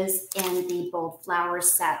 images in the bold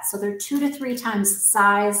flowers set. So they're 2 to 3 times the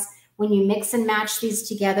size. When you mix and match these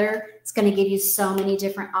together, it's going to give you so many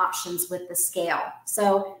different options with the scale.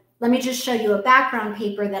 So let me just show you a background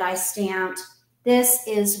paper that I stamped. This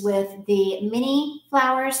is with the mini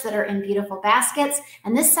flowers that are in beautiful baskets.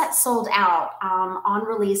 And this set sold out on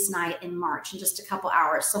release night in March in just a couple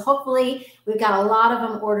hours. So hopefully we've got a lot of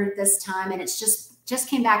them ordered this time, and it's just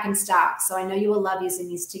came back in stock. So I know you will love using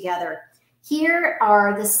these together. Here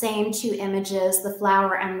are the same 2 images, the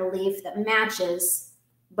flower and the leaf that matches,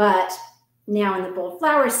 but now in the bold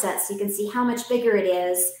flower set, so you can see how much bigger it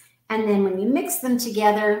is. And then when you mix them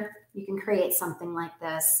together, you can create something like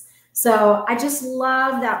this. So I just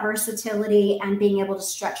love that versatility and being able to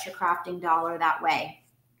stretch your crafting dollar that way.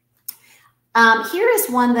 Here is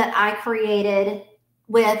one that I created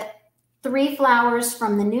with 3 flowers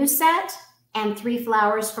from the new set and 3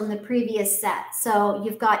 flowers from the previous set. So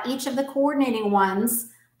you've got each of the coordinating ones.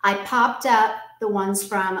 I popped up the ones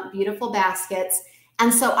from beautiful baskets.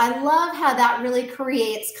 And so I love how that really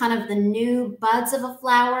creates kind of the new buds of a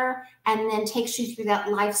flower and then takes you through that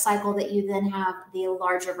life cycle that you then have the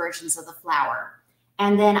larger versions of the flower.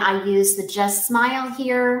 And then I use the Just Smile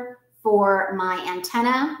here for my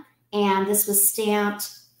antenna. And this was stamped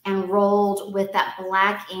and rolled with that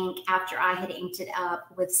black ink after I had inked it up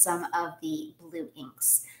with some of the blue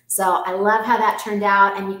inks. So I love how that turned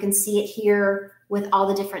out. And you can see it here with all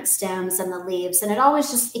the different stems and the leaves. And it always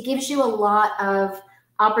just, it gives you a lot of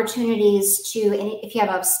opportunities to, and if you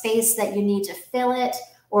have a space that you need to fill it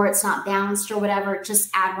or it's not balanced or whatever,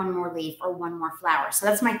 just add one more leaf or one more flower. So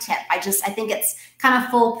that's my tip. I think it's kind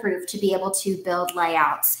of foolproof to be able to build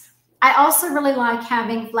layouts. I also really like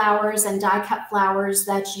having flowers and die cut flowers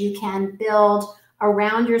that you can build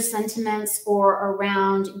around your sentiments or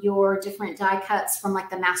around your different die cuts from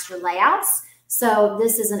like the master layouts. So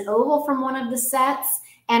this is an oval from one of the sets.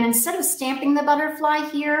 And instead of stamping the butterfly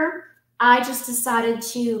here, I just decided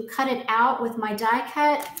to cut it out with my die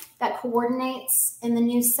cut that coordinates in the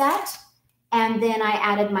new set. And then I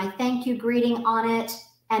added my thank you greeting on it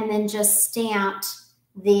and then just stamped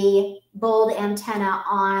the bold antenna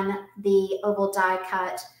on the oval die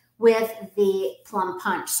cut with the plum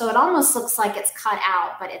punch. So it almost looks like it's cut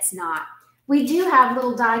out, but it's not. We do have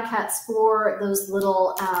little die cuts for those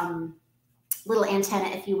little antenna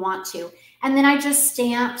if you want to. And then I just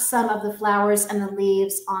stamped some of the flowers and the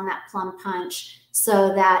leaves on that plum punch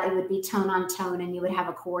so that it would be tone on tone and you would have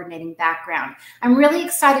a coordinating background. I'm really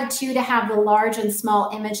excited too to have the large and small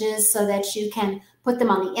images so that you can put them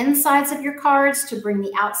on the insides of your cards to bring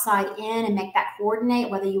the outside in and make that coordinate,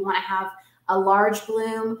 whether you want to have a large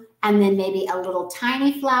bloom and then maybe a little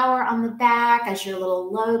tiny flower on the back as your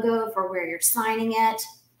little logo for where you're signing it.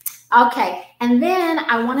 Okay, and then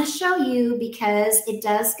I want to show you, because it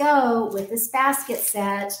does go with this basket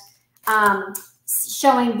set,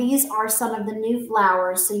 showing these are some of the new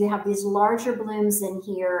flowers. So you have these larger blooms in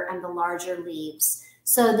here and the larger leaves.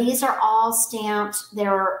 So these are all stamped.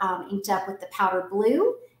 They're inked up with the powder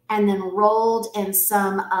blue and then rolled in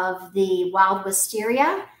some of the wild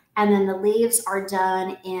wisteria. And then the leaves are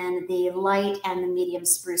done in the light and the medium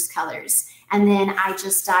spruce colors. And then I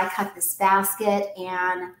just die cut this basket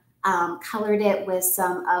and colored it with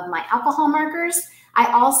some of my alcohol markers.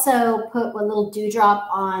 I also put a little dewdrop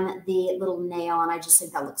on the little nail, and I just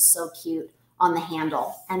think that looks so cute on the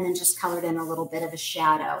handle, and then just colored in a little bit of a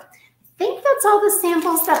shadow. I think that's all the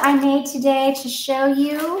samples that I made today to show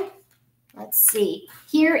you. Let's see.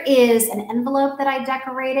 Here is an envelope that I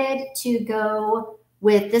decorated to go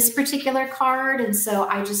with this particular card, and so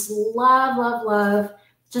I just love, love, love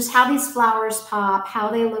just how these flowers pop, how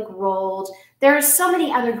they look rolled. There are so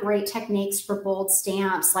many other great techniques for bold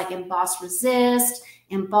stamps like emboss resist,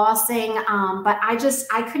 embossing, but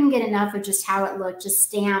I couldn't get enough of just how it looked, just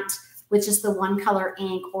stamped with just the one color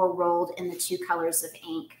ink or rolled in the two colors of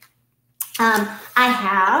ink. I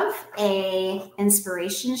have a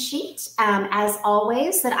inspiration sheet, as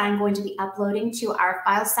always, that I'm going to be uploading to our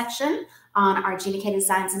file section on our Gina K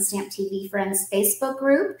Designs and Stamp TV Friends Facebook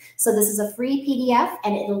group. So this is a free PDF,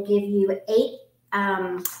 and it'll give you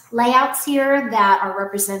 8 layouts here that are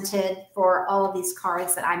represented for all of these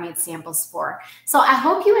cards that I made samples for. So I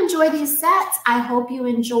hope you enjoy these sets. I hope you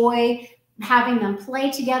enjoy having them play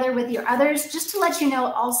together with your others. Just to let you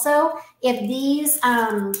know also, if these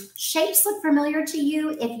shapes look familiar to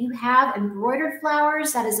you, if you have embroidered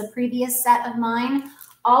flowers, that is a previous set of mine,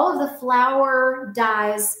 all of the flower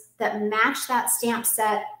dies that match that stamp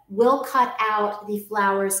set will cut out the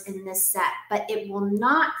flowers in this set, but it will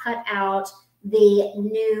not cut out the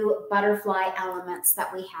new butterfly elements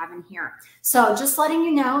that we have in here. So just letting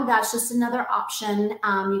you know, that's just another option.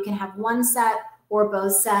 You can have one set or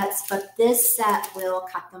both sets, but this set will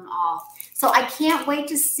cut them all. So I can't wait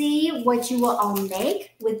to see what you will all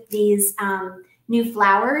make with these new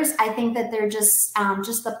flowers. I think that they're just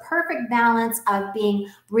the perfect balance of being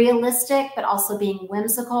realistic, but also being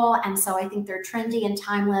whimsical. And so I think they're trendy and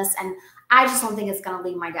timeless. And I just don't think it's gonna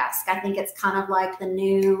leave my desk. I think it's kind of like the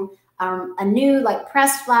new, like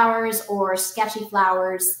pressed flowers or sketchy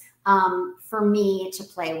flowers for me to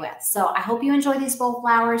play with. So I hope you enjoy these bold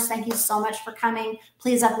flowers. Thank you so much for coming.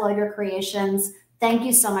 Please upload your creations. Thank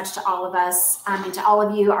you so much to all of us, and to all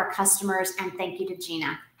of you, our customers, and thank you to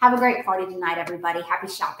Gina. Have a great party tonight, everybody. Happy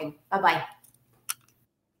shopping. Bye-bye.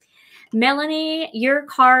 Melanie, your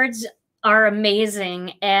cards are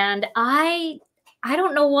amazing, and I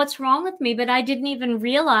don't know what's wrong with me, but I didn't even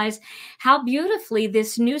realize how beautifully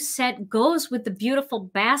this new set goes with the beautiful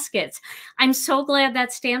baskets. I'm so glad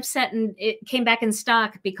that stamp set and it came back in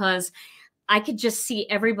stock, because I could just see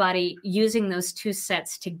everybody using those two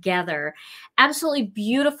sets together. Absolutely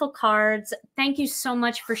beautiful cards. Thank you so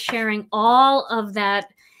much for sharing all of that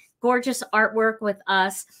gorgeous artwork with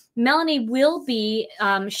us. Melanie will be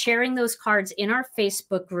sharing those cards in our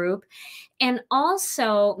Facebook group. And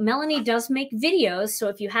also, Melanie does make videos. So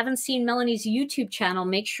if you haven't seen Melanie's YouTube channel,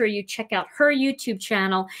 make sure you check out her YouTube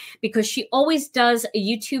channel, because she always does a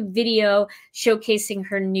YouTube video showcasing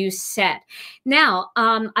her new set. Now,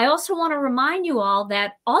 I also want to remind you all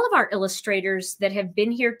that all of our illustrators that have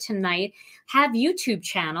been here tonight have YouTube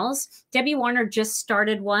channels. Debbie Warner just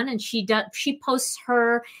started one, and she posts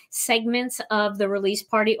her segments of the release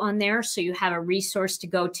party on there, so you have a resource to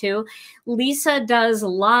go to. Lisa does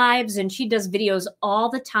lives, and she does videos all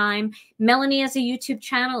the time. Melanie has a YouTube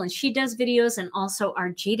channel, and she does videos, and also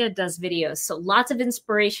Arjita does videos. So lots of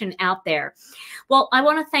inspiration out there. Well, I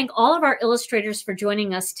want to thank all of our illustrators for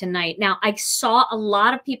joining us tonight. Now, I saw a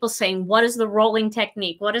lot of people saying, what is the rolling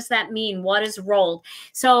technique? What does that mean? What is rolled?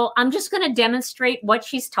 So I'm just going to demonstrate what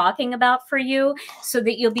she's talking about for you, so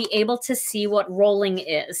that you'll be able to see what rolling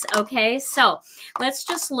is. Okay, so let's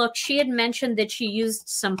just look. She had mentioned that she used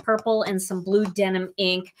some purple and some blue denim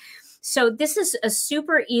ink. So this is a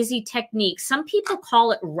super easy technique. Some people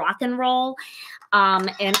call it rock and roll,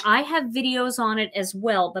 and I have videos on it as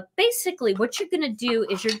well. But basically what you're going to do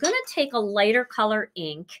is you're going to take a lighter color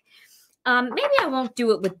ink. Maybe I won't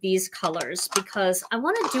do it with these colors, because I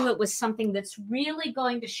want to do it with something that's really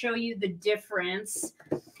going to show you the difference.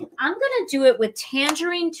 I'm going to do it with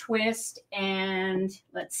Tangerine Twist and,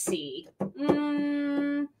 let's see,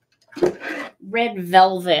 Red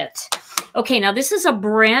Velvet. Okay, now this is a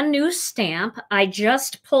brand new stamp. I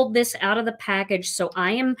just pulled this out of the package, so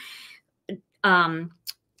I am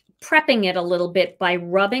prepping it a little bit by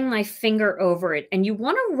rubbing my finger over it. And you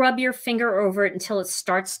want to rub your finger over it until it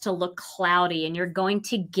starts to look cloudy, and you're going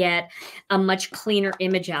to get a much cleaner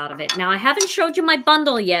image out of it. Now, I haven't showed you my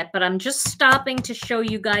bundle yet, but I'm just stopping to show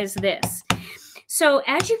you guys this. So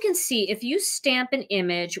as you can see, if you stamp an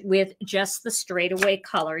image with just the straightaway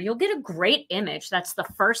color, you'll get a great image. That's the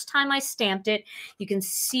first time I stamped it. You can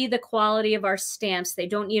see the quality of our stamps. They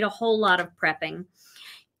don't need a whole lot of prepping.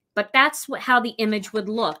 But that's how the image would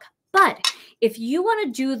look. But if you want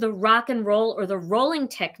to do the rock and roll or the rolling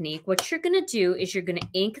technique, what you're going to do is you're going to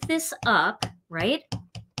ink this up, right?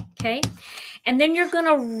 Okay. And then you're going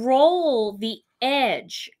to roll the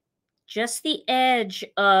edge, just the edge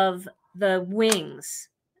of the wings.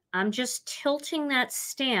 I'm just tilting that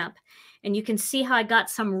stamp, and you can see how I got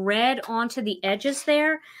some red onto the edges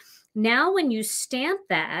there. Now, when you stamp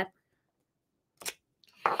that,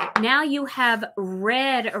 Now you have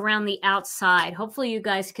red around the outside. Hopefully you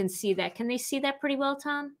guys can see that. Can they see that pretty well,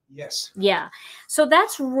 Tom? Yes. Yeah. So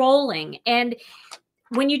that's rolling. And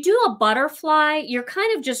when you do a butterfly, you're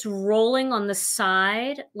kind of just rolling on the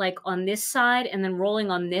side, like on this side, and then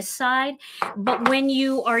rolling on this side. But when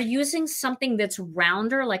you are using something that's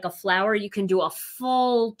rounder, like a flower, you can do a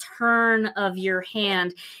full turn of your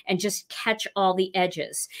hand and just catch all the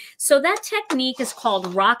edges. So that technique is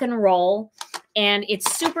called rock and roll. And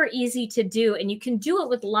it's super easy to do. And you can do it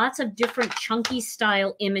with lots of different chunky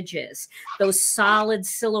style images, those solid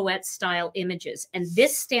silhouette style images. And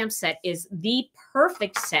this stamp set is the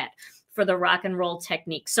perfect set for the rock and roll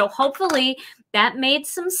technique. So hopefully that made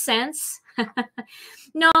some sense.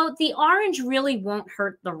 No, the orange really won't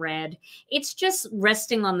hurt the red. It's just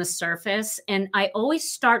resting on the surface. And I always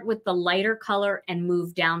start with the lighter color and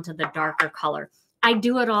move down to the darker color. I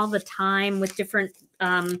do it all the time with different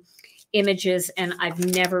images, and I've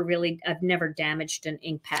never damaged an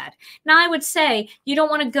ink pad. Now I would say you don't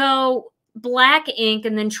want to go black ink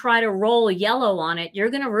and then try to roll yellow on it. You're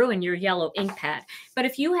going to ruin your yellow ink pad. But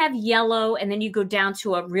if you have yellow and then you go down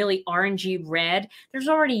to a really orangey red, there's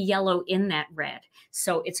already yellow in that red.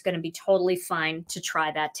 So it's going to be totally fine to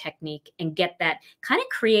try that technique and get that, kind of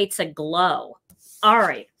creates a glow. All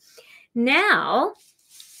right. Now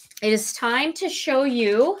it is time to show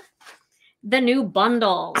you the new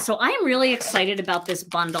bundle. So I am really excited about this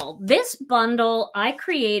bundle. This bundle I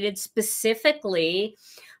created specifically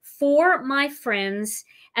for my friends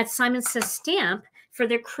at Simon Says Stamp for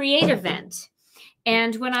their create event.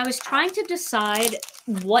 And when I was trying to decide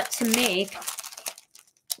what to make,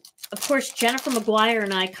 of course, Jennifer McGuire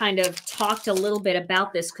and I kind of talked a little bit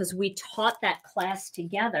about this because we taught that class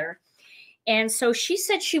together. And so she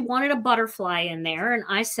said she wanted a butterfly in there. And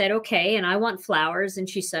I said, okay, and I want flowers. And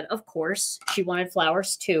she said, of course, she wanted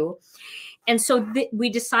flowers too. And so we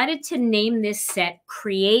decided to name this set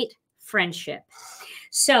Create Friendship.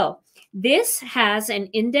 So this has an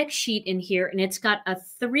index sheet in here, and it's got a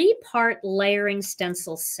 3-part layering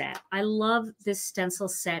stencil set. I love this stencil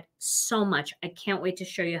set so much. I can't wait to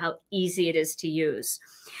show you how easy it is to use.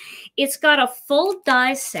 It's got a full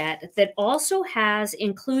die set that also has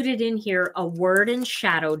included in here a word and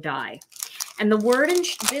shadow die. And the word and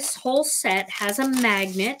this whole set has a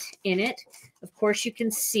magnet in it. Of course, you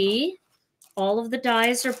can see all of the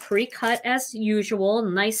dies are pre-cut as usual,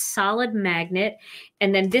 nice solid magnet.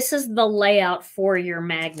 And then this is the layout for your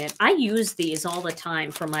magnet. I use these all the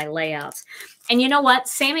time for my layouts. And you know what?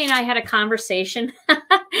 Sammy and I had a conversation.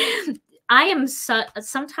 I am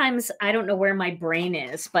sometimes I don't know where my brain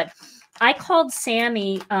is, but I called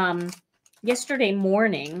Sammy yesterday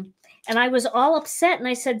morning and I was all upset. And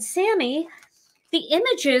I said, Sammy, the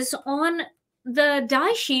images on the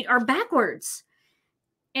die sheet are backwards.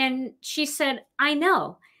 And she said, I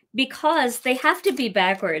know, because they have to be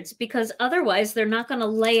backwards, because otherwise they're not going to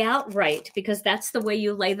lay out right, because that's the way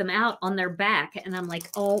you lay them out on their back. And I'm like,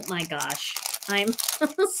 oh my gosh, I'm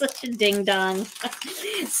such a ding dong.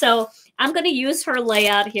 So I'm going to use her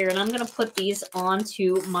layout here, and I'm going to put these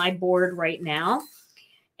onto my board right now.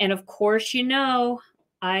 And of course, you know,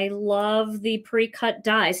 I love the pre-cut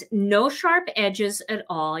dies. No sharp edges at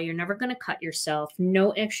all. You're never going to cut yourself.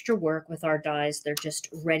 No extra work with our dies. They're just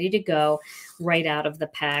ready to go right out of the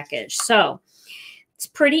package. So it's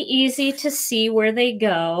pretty easy to see where they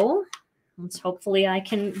go. Hopefully I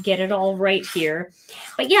can get it all right here.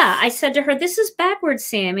 But yeah, I said to her, this is backwards,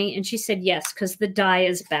 Sammy. And she said, yes, because the die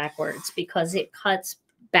is backwards, because it cuts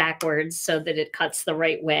backwards so that it cuts the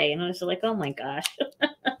right way. And I was like, oh my gosh.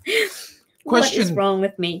 What is wrong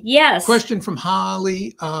with me? Yes. Question from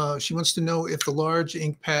Holly. She wants to know if the large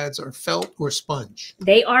ink pads are felt or sponge.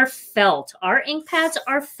 They are felt. Our ink pads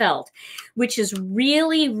are felt, which is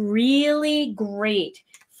really, really great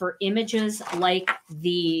for images like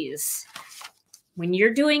these. When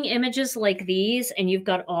you're doing images like these and you've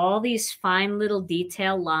got all these fine little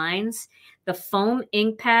detail lines, the foam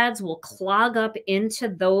ink pads will clog up into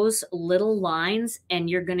those little lines and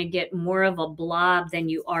you're going to get more of a blob than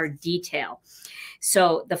you are detail.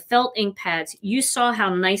 So the felt ink pads, you saw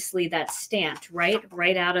how nicely that's stamped,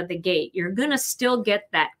 right out of the gate. You're going to still get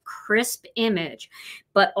that crisp image,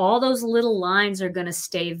 but all those little lines are going to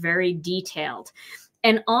stay very detailed.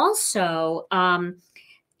 And also,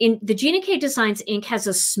 in the Gina K Designs ink has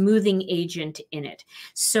a smoothing agent in it.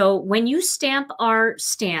 So when you stamp our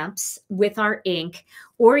stamps with our ink,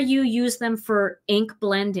 or you use them for ink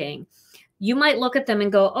blending, you might look at them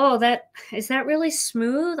and go, oh, is that really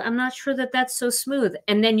smooth? I'm not sure that that's so smooth.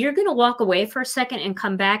 And then you're going to walk away for a second and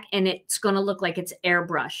come back and it's going to look like it's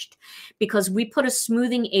airbrushed, because we put a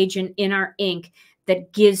smoothing agent in our ink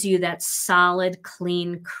that gives you that solid,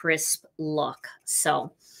 clean, crisp look.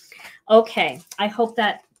 So, okay, I hope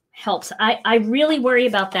that helps. I really worry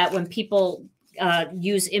about that when people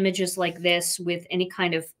use images like this with any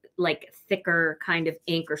kind of like thicker kind of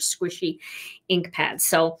ink or squishy ink pads.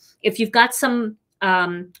 So if you've got some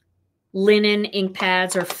linen ink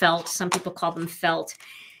pads or felt, some people call them felt,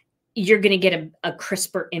 you're going to get a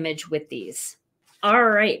crisper image with these. All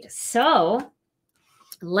right, so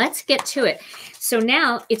let's get to it. So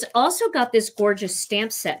now it's also got this gorgeous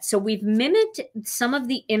stamp set. So we've mimicked some of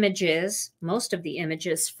the images, most of the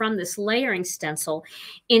images from this layering stencil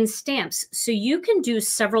in stamps. So you can do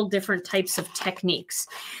several different types of techniques.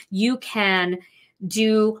 You can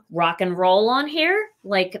do rock and roll on here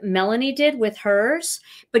like Melanie did with hers,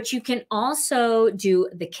 but you can also do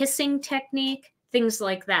the kissing technique, things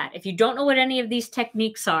like that. If you don't know what any of these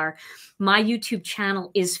techniques are, my YouTube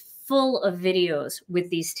channel is full of videos with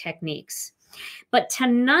these techniques. But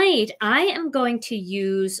tonight I am going to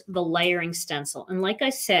use the layering stencil. And like I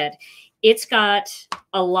said, it's got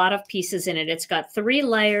a lot of pieces in it. It's got 3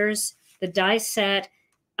 layers, the die set,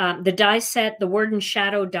 the word and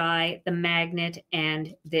shadow die, the magnet,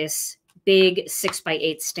 and this big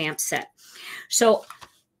 6x8 stamp set. So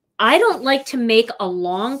I don't like to make a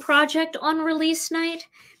long project on release night,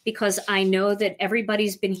 because I know that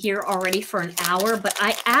everybody's been here already for an hour, but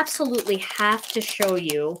I absolutely have to show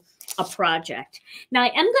you a project. Now, I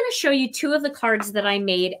am going to show you 2 of the cards that I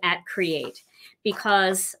made at Create,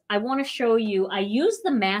 because I want to show you, I use the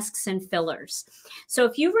masks and fillers. So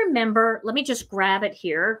if you remember, let me just grab it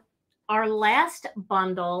here. Our last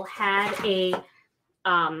bundle had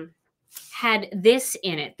had this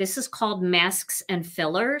in it. This is called masks and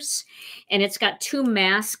fillers, and it's got 2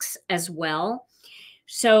 masks as well.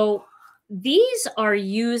 So these are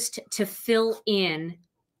used to fill in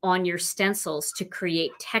on your stencils to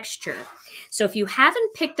create texture. So if you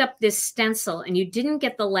haven't picked up this stencil and you didn't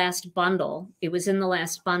get the last bundle, it was in the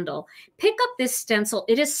last bundle, pick up this stencil.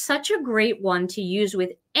 It is such a great one to use with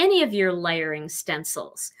any of your layering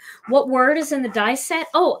stencils. What word is in the die set?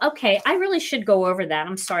 Oh, okay. I really should go over that.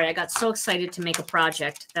 I'm sorry. I got so excited to make a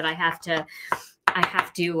project that I have to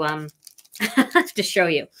to show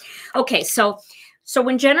you. Okay, so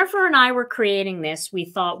when Jennifer and I were creating this, we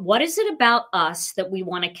thought, what is it about us that we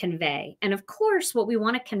want to convey? And of course, what we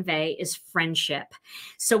want to convey is friendship.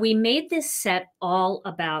 So we made this set all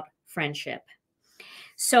about friendship.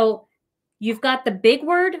 So you've got the big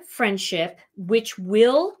word friendship, which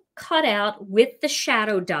will cut out with the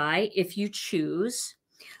shadow die if you choose,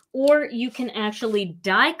 or you can actually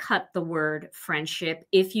die cut the word friendship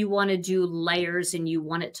if you want to do layers and you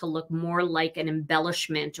want it to look more like an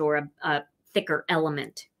embellishment or a thicker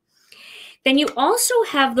element. Then you also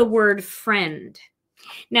have the word friend.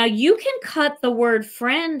 Now you can cut the word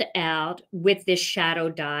friend out with this shadow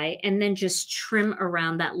die and then just trim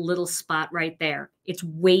around that little spot right there. It's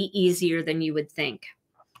way easier than you would think.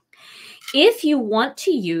 If you want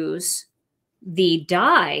to use the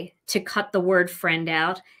die to cut the word friend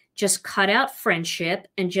out, just cut out friendship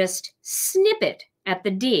and just snip it at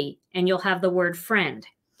the D and you'll have the word friend.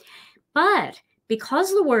 But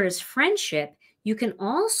because the word is friendship, you can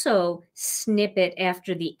also snip it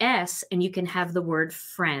after the S and you can have the word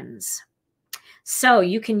friends. So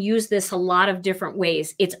you can use this a lot of different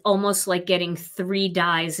ways. It's almost like getting 3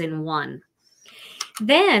 dies in one.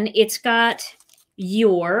 Then it's got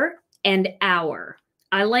your and our.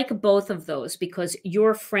 I like both of those because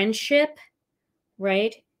your friendship,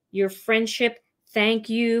 right? Your friendship, thank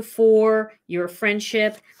you for your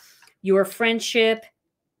friendship. Your friendship,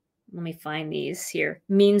 let me find these here,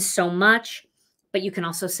 means so much, but you can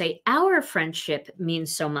also say our friendship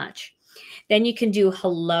means so much. Then you can do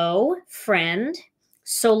hello, friend.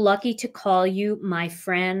 So lucky to call you my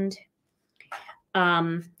friend.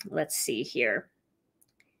 Let's see here.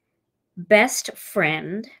 Best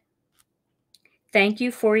friend. Thank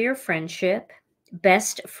you for your friendship.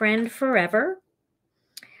 Best friend forever.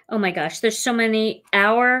 Oh my gosh, there's so many.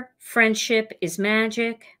 Our friendship is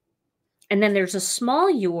magic. And then there's a small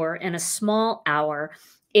your and a small our.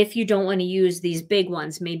 If you don't want to use these big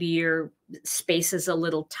ones, maybe your space is a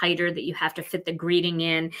little tighter that you have to fit the greeting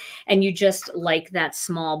in, and you just like that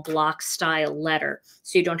small block style letter,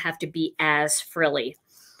 so you don't have to be as frilly.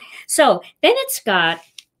 So then it's got,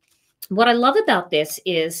 what I love about this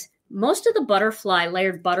is most of the butterfly,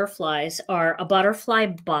 layered butterflies are a butterfly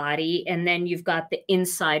body, and then you've got the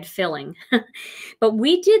inside filling. But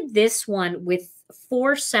we did this one with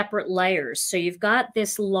 4 separate layers. So you've got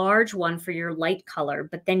this large one for your light color,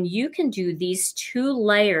 but then you can do these 2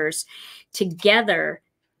 layers together.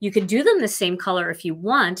 You could do them the same color if you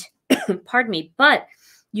want, pardon me, but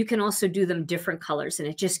you can also do them different colors, and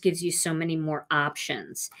it just gives you so many more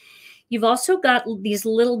options. You've also got these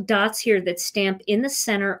little dots here that stamp in the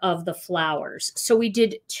center of the flowers. So we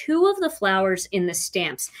did 2 of the flowers in the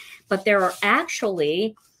stamps, but there are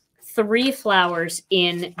actually 3 flowers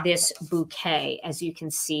in this bouquet, as you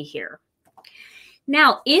can see here.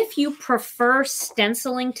 Now, if you prefer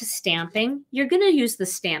stenciling to stamping, you're going to use the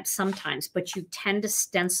stamp sometimes, but you tend to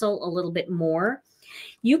stencil a little bit more.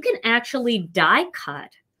 You can actually die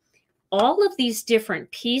cut all of these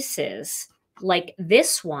different pieces, like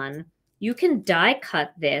this one. You can die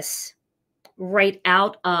cut this right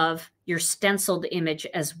out of your stenciled image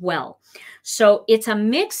as well. So it's a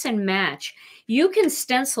mix and match. You can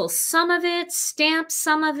stencil some of it, stamp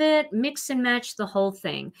some of it, mix and match the whole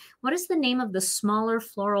thing. What is the name of the smaller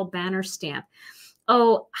floral banner stamp?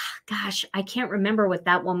 Oh, gosh, I can't remember what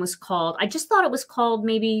that one was called. I just thought it was called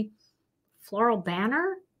maybe floral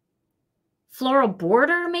banner? Floral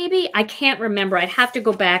border, maybe? I can't remember. I'd have to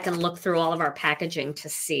go back and look through all of our packaging to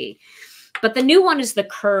see. But the new one is the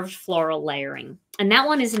curved floral layering. And that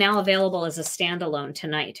one is now available as a standalone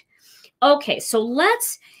tonight. Okay, so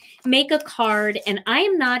let's make a card. And I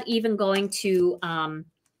am not even going to, I'm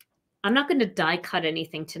not going to die cut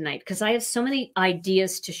anything tonight because I have so many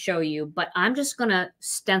ideas to show you. But I'm just going to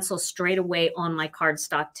stencil straight away on my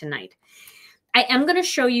cardstock tonight. I am going to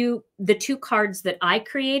show you the 2 cards that I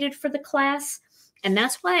created for the class. And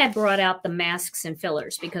that's why I brought out the masks and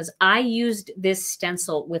fillers, because I used this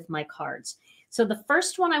stencil with my cards. So the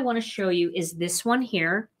first one I want to show you is this one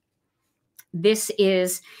here. This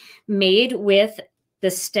is made with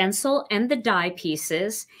the stencil and the die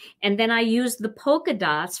pieces. And then I used the polka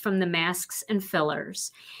dots from the masks and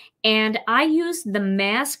fillers. And I used the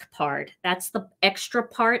mask part. That's the extra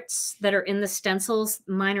parts that are in the stencils.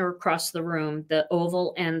 Mine are across the room, the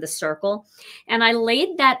oval and the circle. And I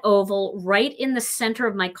laid that oval right in the center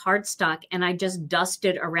of my cardstock, and I just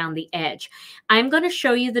dusted around the edge. I'm going to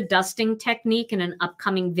show you the dusting technique in an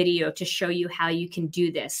upcoming video to show you how you can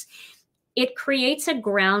do this. It creates a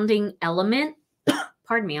grounding element.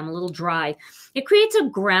 Pardon me, I'm a little dry. It creates a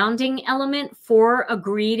grounding element for a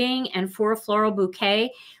greeting and for a floral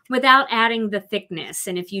bouquet without adding the thickness.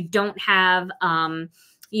 And if you don't have,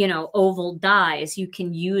 you know, oval dies, you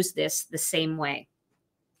can use this the same way.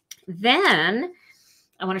 Then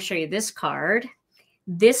I want to show you this card.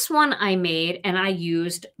 This one I made, and I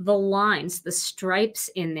used the lines, the stripes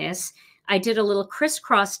in this. I did a little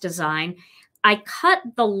crisscross design. I cut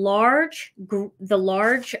the large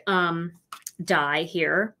die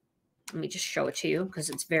here. Let me just show it to you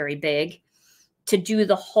because it's very big, to do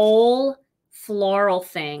the whole floral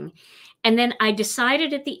thing. And then I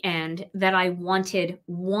decided at the end that I wanted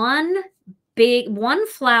one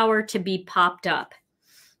flower to be popped up.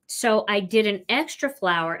 So I did an extra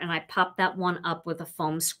flower and I popped that one up with a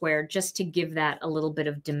foam square just to give that a little bit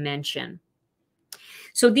of dimension.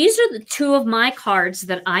 So these are the 2 of my cards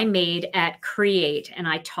that I made at Create, and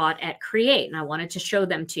I taught at Create, and I wanted to show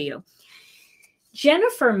them to you.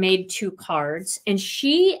 Jennifer made 2 cards, and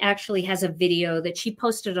she actually has a video that she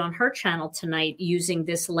posted on her channel tonight using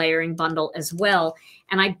this layering bundle as well.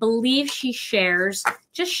 And I believe she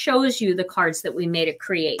just shows you the cards that we made at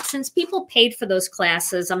Create. Since people paid for those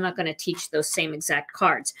classes, I'm not going to teach those same exact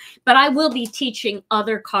cards, but I will be teaching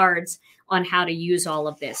other cards on how to use all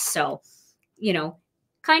of this. So, you know,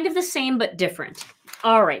 kind of the same, but different.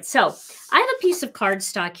 All right, so I have a piece of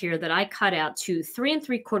cardstock here that I cut out to 3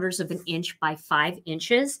 3/4 inch by 5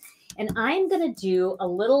 inches. And I'm going to do a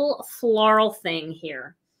little floral thing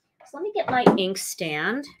here. So let me get my ink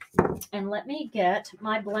stand and let me get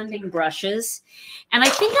my blending brushes. And I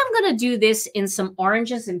think I'm going to do this in some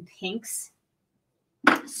oranges and pinks.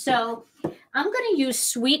 So I'm going to use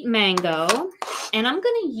Sweet Mango, and I'm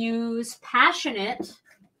going to use Passionate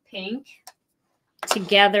Pink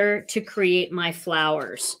together to create my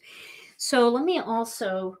flowers. So let me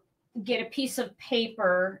also get a piece of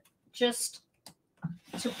paper just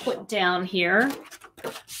to put down here.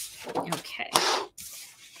 Okay.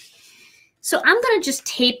 So I'm going to just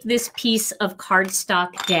tape this piece of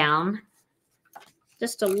cardstock down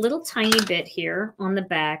just a little tiny bit here on the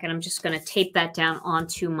back, and I'm just going to tape that down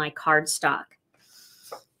onto my cardstock.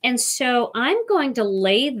 And so I'm going to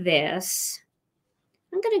lay this,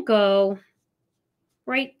 I'm going to go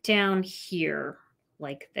right down here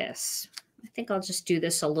like this. I think I'll just do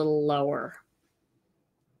this a little lower.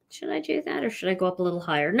 Should I do that, or should I go up a little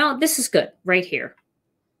higher? No, this is good right here.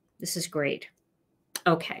 This is great.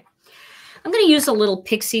 Okay. I'm going to use a little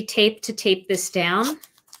pixie tape to tape this down.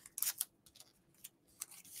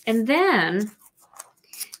 And then,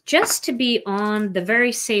 just to be on the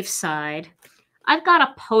very safe side, I've got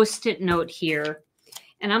a Post-it note here.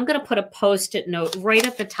 And I'm going to put a Post-it note right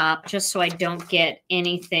at the top just so I don't get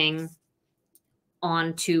anything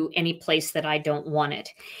onto any place that I don't want it.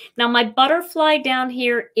 Now my butterfly down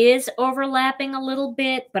here is overlapping a little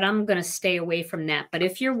bit, but I'm going to stay away from that. But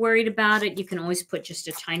if you're worried about it, you can always put just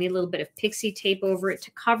a tiny little bit of pixie tape over it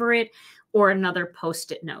to cover it, or another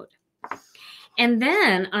Post-it note. And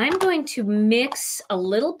then I'm going to mix a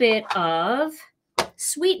little bit of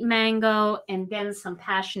sweet mango and then some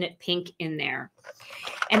passionate pink in there.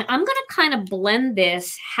 And I'm going to kind of blend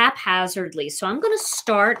this haphazardly. So I'm going to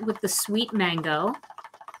start with the sweet mango.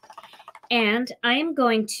 And I'm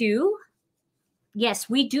going to, yes,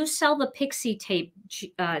 we do sell the pixie tape,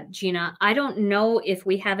 Gina. I don't know if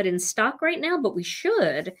we have it in stock right now, but we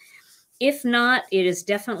should. If not, it is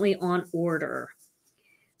definitely on order.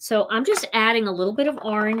 So I'm just adding a little bit of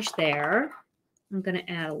orange there. I'm going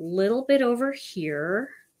to add a little bit over here.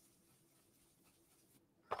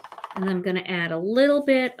 And I'm going to add a little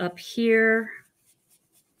bit up here.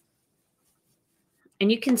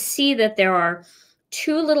 And you can see that there are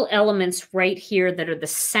two little elements right here that are the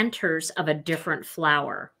centers of a different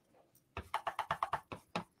flower.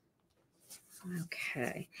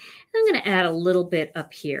 Okay. I'm going to add a little bit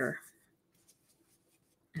up here.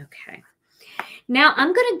 Okay. Now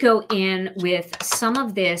I'm going to go in with some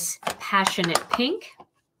of this passionate pink.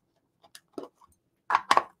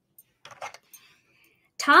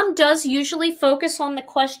 Tom does usually focus on the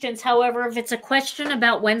questions. However, if it's a question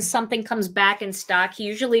about when something comes back in stock, he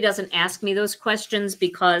usually doesn't ask me those questions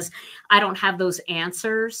because I don't have those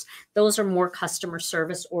answers. Those are more customer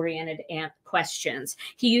service oriented questions.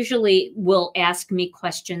 He usually will ask me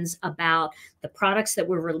questions about the products that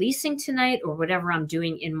we're releasing tonight or whatever I'm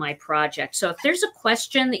doing in my project. So if there's a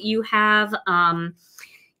question that you have,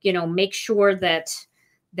 you know, make sure that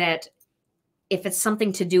if it's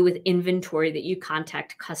something to do with inventory, that you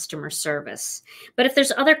contact customer service. But if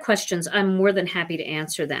there's other questions, I'm more than happy to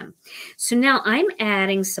answer them. So now I'm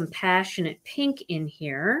adding some passionate pink in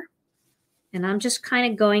here, and I'm just kind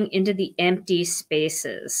of going into the empty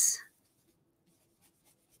spaces.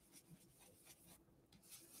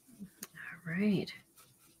 All right.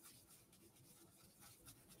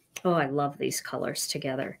 Oh, I love these colors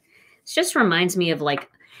together. It just reminds me of like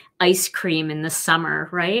ice cream in the summer,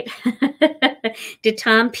 right? Did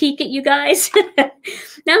Tom peek at you guys? Now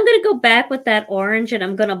I'm going to go back with that orange and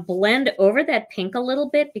I'm going to blend over that pink a little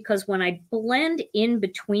bit, because when I blend in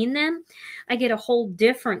between them, I get a whole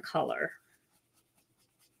different color.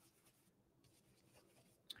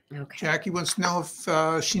 Okay. Jackie wants to know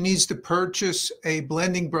if she needs to purchase a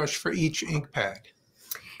blending brush for each ink pad.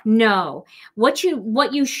 No. What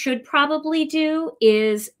you should probably do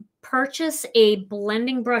is purchase a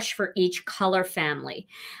blending brush for each color family.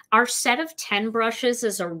 Our set of 10 brushes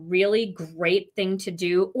is a really great thing to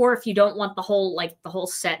do. Or if you don't want the whole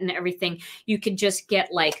set and everything, you could just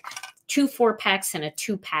get like 2 4-packs and a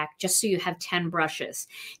 2-pack just so you have 10 brushes,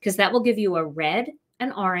 because that will give you a red,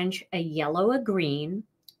 an orange, a yellow, a green,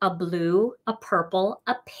 a blue, a purple,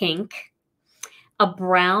 a pink, a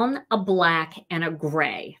brown, a black, and a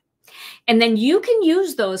gray. And then you can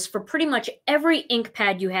use those for pretty much every ink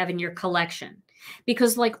pad you have in your collection,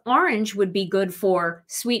 because like orange would be good for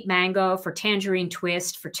sweet mango, for tangerine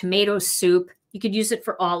twist, for tomato soup. You could use it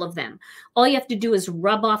for all of them. All you have to do is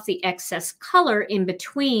rub off the excess color in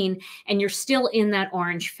between, and you're still in that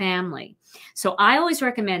orange family. So I always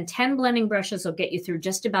recommend 10 blending brushes will get you through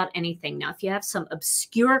just about anything. Now, if you have some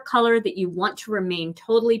obscure color that you want to remain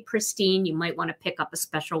totally pristine, you might want to pick up a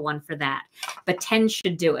special one for that. But 10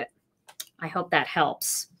 should do it. I hope that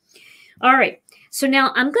helps. All right. So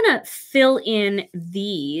now I'm going to fill in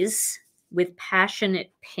these with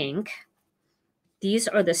passionate pink. These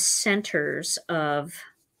are the centers of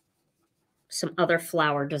some other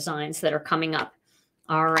flower designs that are coming up.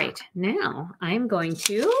 All right. Now I'm going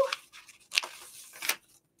to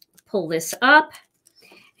pull this up,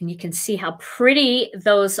 and you can see how pretty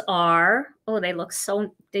those are. Oh, they look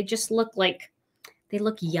so, they just look like, they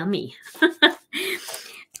look yummy.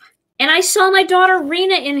 And I saw my daughter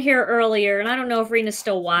Rena in here earlier, and I don't know if Rena's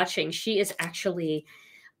still watching. She is actually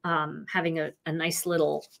having a nice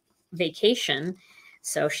little vacation.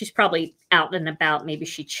 So she's probably out and about. Maybe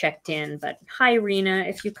she checked in. But hi, Rena.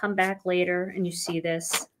 If you come back later and you see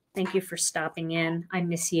this, thank you for stopping in. I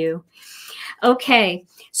miss you. Okay,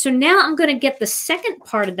 so now I'm going to get the second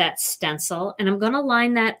part of that stencil, and I'm going to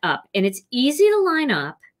line that up. And it's easy to line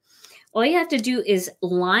up. All you have to do is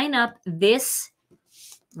line up this.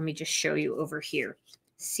 Let me just show you over here.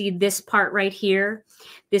 See this part right here?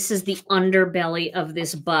 This is the underbelly of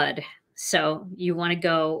this bud. So you want to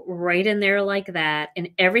go right in there like that, and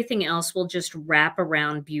everything else will just wrap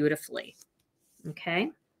around beautifully. Okay.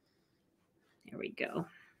 There we go.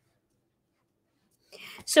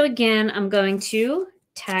 So again, I'm going to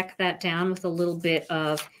tack that down with a little bit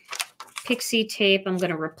of pixie tape. I'm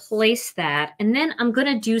going to replace that. And then I'm going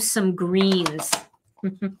to do some greens.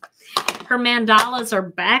 Her mandalas are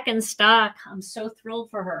back in stock. I'm so thrilled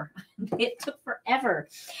for her. It took forever.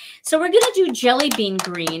 So we're going to do jelly bean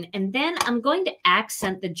green. And then I'm going to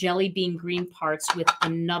accent the jelly bean green parts with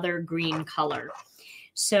another green color.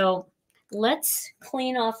 So let's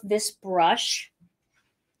clean off this brush.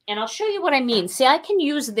 And I'll show you what I mean. See, I can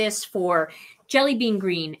use this for jelly bean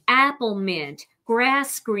green, apple mint,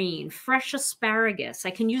 grass green, fresh asparagus.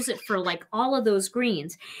 I can use it for like all of those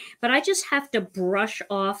greens, but I just have to brush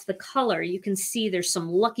off the color. You can see there's some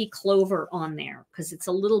lucky clover on there because it's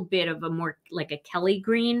a little bit of a more like a Kelly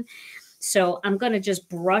green. So I'm going to just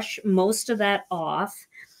brush most of that off.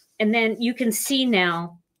 And then you can see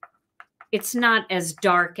now it's not as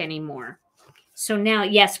dark anymore. So now,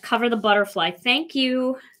 yes, cover the butterfly. Thank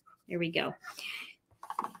you. There we go.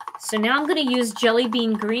 So now I'm going to use jelly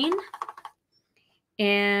bean green.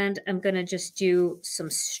 And I'm going to just do some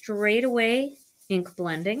straightaway ink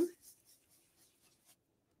blending.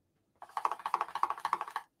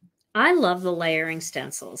 I love the layering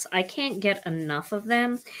stencils. I can't get enough of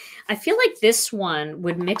them. I feel like this one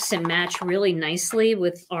would mix and match really nicely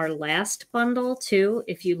with our last bundle too.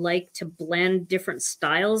 If you like to blend different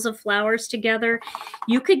styles of flowers together,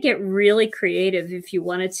 you could get really creative if you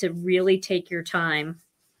wanted to really take your time.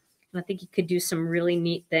 I think you could do some really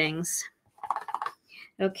neat things.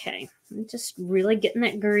 Okay, I'm just really getting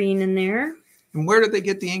that green in there. And where do they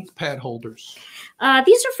get the ink pad holders?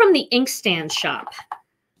 These are from the Inkstand shop.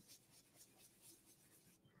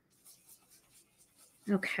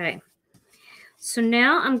 Okay, so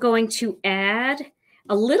now I'm going to add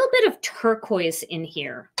a little bit of turquoise in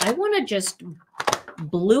here. I want to just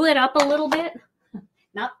blue it up a little bit.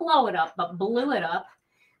 Not blow it up, but blue it up.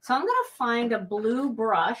 So I'm going to find a blue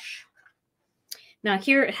brush. Now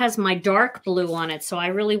here it has my dark blue on it, so I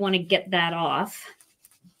really want to get that off.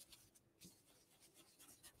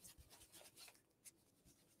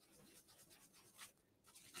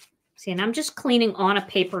 See, and I'm just cleaning on a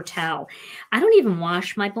paper towel. I don't even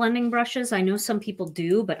wash my blending brushes. I know some people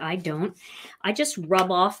do, but I don't. I just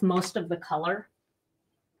rub off most of the color.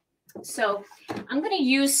 So I'm going to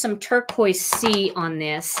use some turquoise C on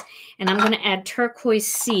this, and I'm going to add turquoise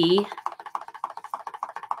C.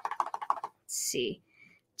 Let's see,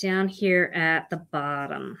 down here at the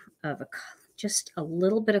bottom of just a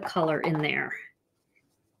little bit of color in there.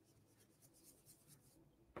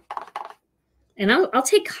 And I'll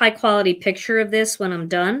take a high quality picture of this when I'm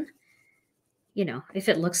done, you know, if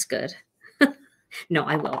it looks good. No,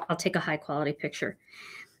 I will. I'll take a high quality picture.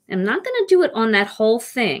 I'm not going to do it on that whole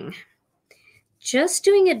thing. Just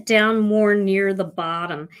doing it down more near the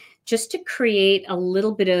bottom, just to create a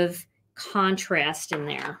little bit of contrast in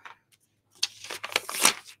there.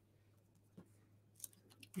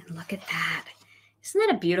 And look at that. Isn't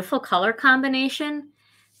that a beautiful color combination?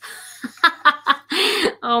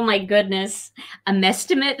 Oh my goodness. A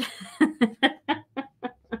Mestimate. I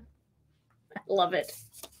love it.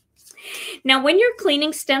 Now, when you're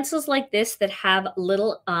cleaning stencils like this that have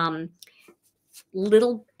little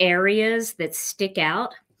areas that stick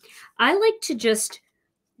out, I like to just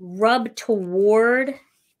rub toward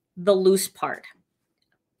the loose part.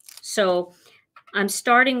 So I'm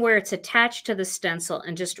starting where it's attached to the stencil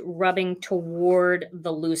and just rubbing toward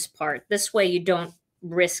the loose part. This way you don't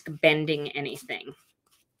risk bending anything,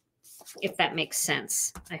 if that makes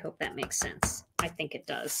sense. I hope that makes sense. I think it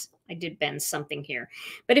does. I did bend something here.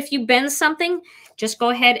 But if you bend something, just go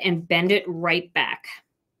ahead and bend it right back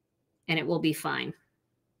and it will be fine.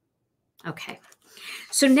 Okay.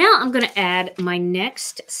 So now I'm going to add my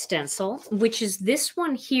next stencil, which is this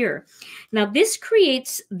one here. Now this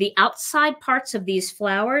creates the outside parts of these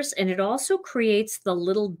flowers, and it also creates the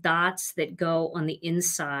little dots that go on the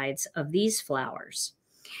insides of these flowers.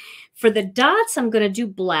 For the dots, I'm going to do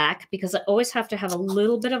black because I always have to have a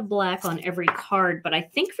little bit of black on every card. But I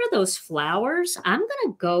think for those flowers, I'm going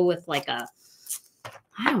to go with like a,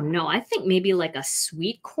 I don't know, I think maybe like a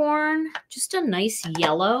sweet corn, just a nice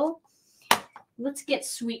yellow. Let's get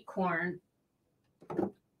sweet corn.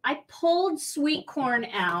 I pulled sweet corn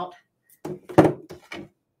out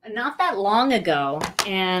not that long ago,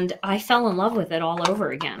 and I fell in love with it all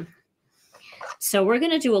over again. So we're going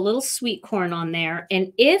to do a little sweet corn on there.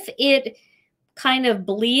 And if it kind of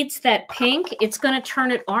bleeds that pink, it's going to turn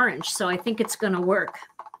it orange. So I think it's going to work.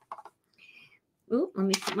 Ooh, let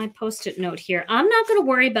me put my Post-it note here. I'm not going to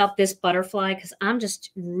worry about this butterfly because I'm just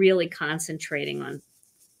really concentrating on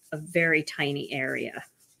a very tiny area.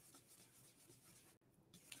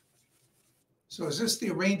 So is this the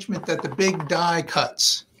arrangement that the big die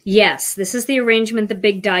cuts? Yes, this is the arrangement the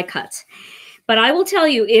big die cuts. But I will tell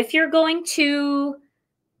you, if you're going to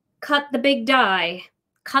cut the big die,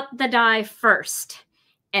 cut the die first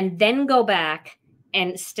and then go back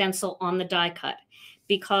and stencil on the die cut,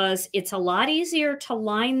 because it's a lot easier to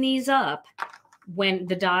line these up when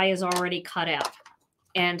the die is already cut out.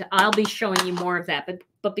 And I'll be showing you more of that.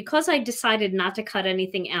 But because I decided not to cut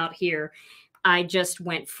anything out here, I just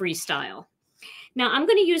went freestyle. Now I'm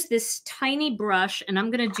going to use this tiny brush and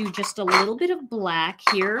I'm going to do just a little bit of black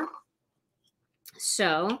here.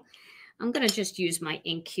 So I'm going to just use my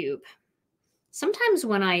ink cube. Sometimes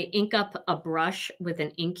when I ink up a brush with an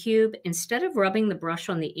ink cube, instead of rubbing the brush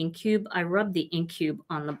on the ink cube, I rub the ink cube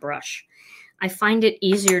on the brush. I find it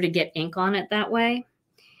easier to get ink on it that way.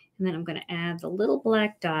 And then I'm going to add the little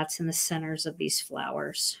black dots in the centers of these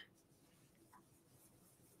flowers.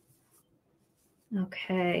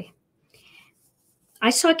 Okay. I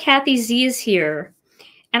saw Kathy Z is here.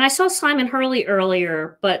 And I saw Simon Hurley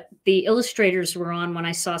earlier, but the illustrators were on when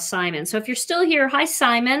I saw Simon. So if you're still here, hi,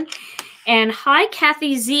 Simon. And hi,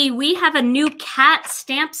 Kathy Z. We have a new cat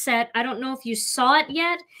stamp set. I don't know if you saw it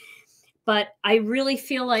yet, but I really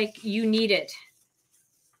feel like you need it.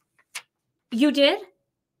 You did?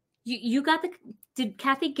 You got the... Did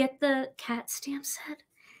Kathy get the cat stamp set?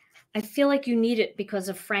 I feel like you need it because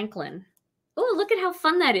of Franklin. Oh, look at how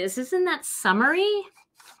fun that is. Isn't that summery?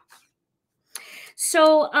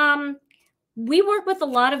 So we work with a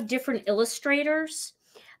lot of different illustrators.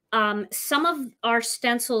 Some of our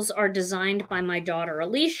stencils are designed by my daughter,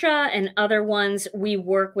 Alicia, and other ones we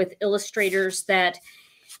work with illustrators that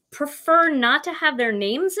prefer not to have their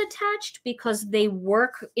names attached because they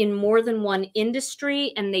work in more than one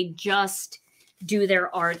industry and they just do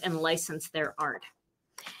their art and license their art.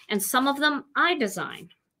 And some of them I design.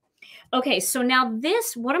 Okay, so now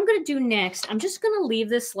this, what I'm going to do next, I'm just going to leave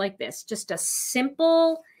this like this, just a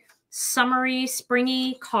simple, summery,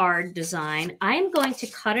 springy card design. I am going to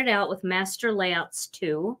cut it out with Master Layouts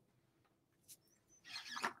 2.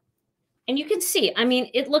 And you can see, I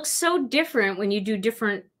mean, it looks so different when you do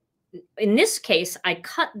different. In this case, I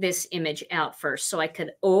cut this image out first so I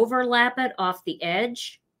could overlap it off the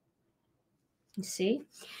edge. You see?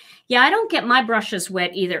 Yeah, I don't get my brushes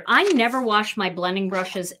wet either. I never wash my blending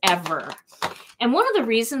brushes ever. And one of the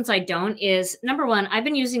reasons I don't is, number one, I've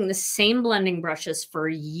been using the same blending brushes for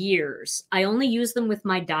years. I only use them with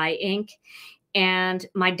my dye ink, and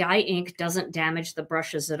my dye ink doesn't damage the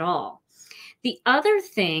brushes at all. The other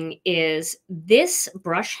thing is this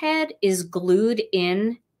brush head is glued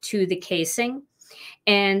in to the casing,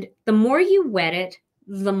 and the more you wet it,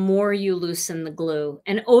 the more you loosen the glue.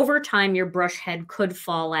 And over time, your brush head could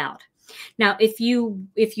fall out. Now, if you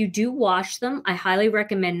do wash them, I highly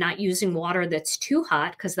recommend not using water that's too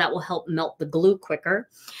hot because that will help melt the glue quicker.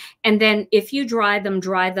 And then if you dry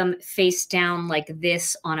them face down like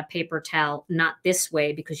this on a paper towel, not this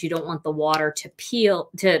way, because you don't want the water to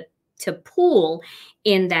pool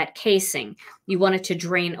in that casing. You want it to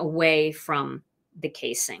drain away from the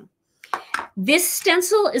casing. This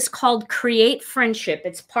stencil is called Create Friendship.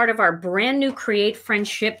 It's part of our brand new Create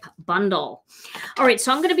Friendship bundle. All right,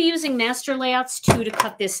 so I'm going to be using Master Layouts 2 to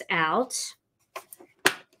cut this out.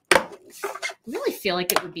 I really feel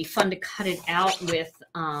like it would be fun to cut it out with,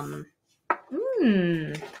 let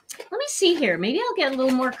me see here. Maybe I'll get a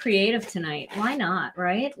little more creative tonight. Why not,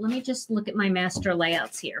 right? Let me just look at my Master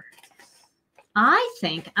Layouts here. I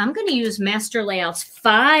think I'm going to use Master Layouts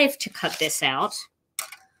 5 to cut this out.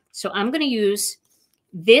 So I'm going to use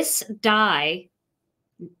this die.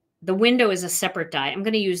 The window is a separate die. I'm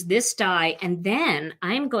going to use this die, and then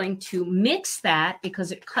I'm going to mix that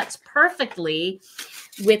because it cuts perfectly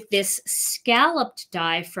with this scalloped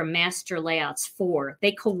die from Master Layouts 4.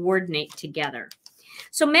 They coordinate together.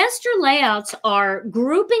 So Master Layouts are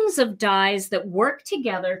groupings of dies that work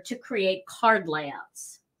together to create card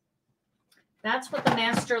layouts. That's what the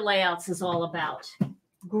Master Layouts is all about.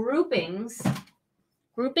 Groupings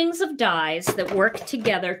of dies that work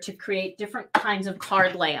together to create different kinds of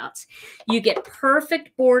card layouts. You get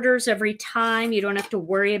perfect borders every time. You don't have to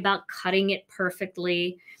worry about cutting it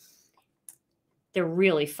perfectly. They're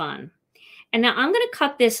really fun. And now I'm going to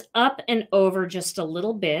cut this up and over just a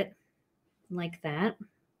little bit like that.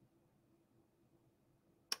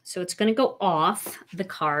 So it's going to go off the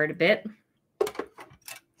card a bit.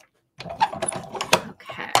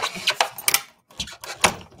 Okay.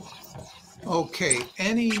 Okay,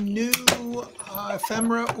 any new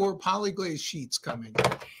ephemera or polyglaze sheets coming?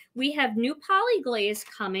 We have new polyglaze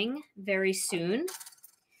coming very soon.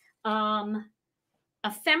 Ephemera,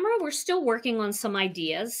 we're still working on some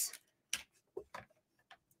ideas.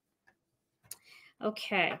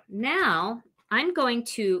 Okay, now I'm going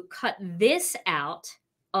to cut this out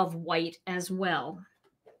of white as well.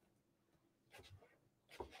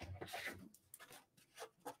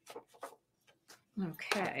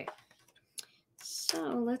 Okay,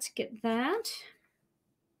 so let's get that.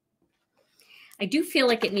 I do feel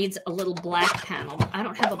like it needs a little black panel. I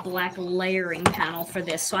don't have a black layering panel for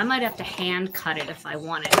this, so I might have to hand cut it if I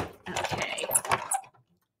want it. Okay.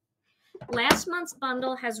 Last month's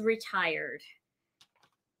bundle has retired,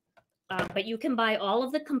 but you can buy all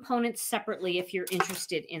of the components separately if you're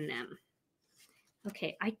interested in them.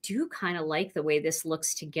 Okay, I do kind of like the way this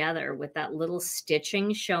looks together with that little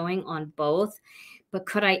stitching showing on both, but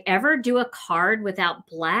could I ever do a card without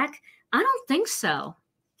black? I don't think so.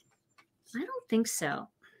 I don't think so.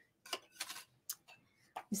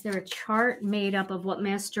 Is there a chart made up of what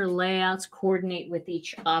master layouts coordinate with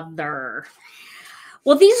each other?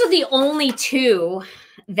 Well, these are the only two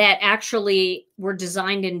that actually were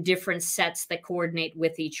designed in different sets that coordinate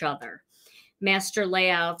with each other. Master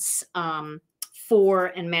layouts 4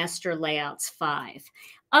 and master layouts 5.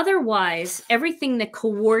 Otherwise, everything that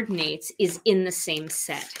coordinates is in the same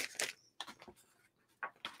set.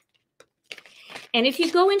 And if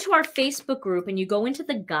you go into our Facebook group and you go into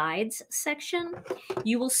the guides section,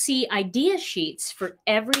 you will see idea sheets for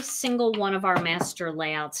every single one of our master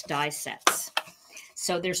layouts die sets.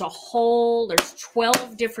 So there's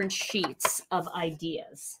 12 different sheets of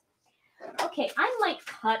ideas. Okay, I might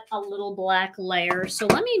cut a little black layer. So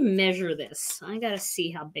let me measure this. I got to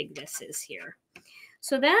see how big this is here.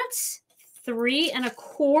 So that's 3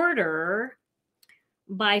 1/4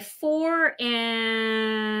 by 4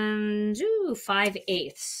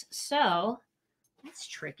 5/8. So that's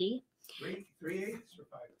tricky. 3/8 or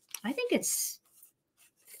 5? I think it's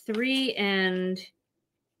 3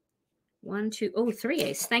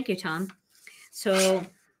 3/8. Thank you, Tom. So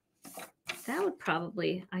that would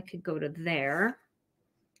probably, I could go to there.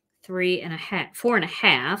 3 1/2, 4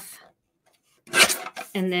 1/2,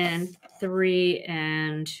 and then 3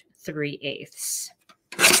 3/8.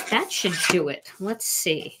 That should do it. Let's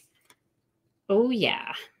see. Oh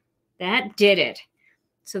yeah, that did it.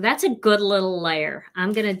 So that's a good little layer.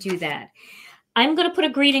 I'm going to do that. I'm going to put a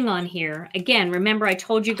greeting on here. Again, remember I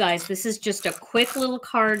told you guys this is just a quick little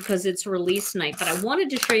card because it's release night, but I wanted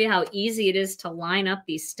to show you how easy it is to line up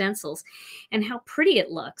these stencils and how pretty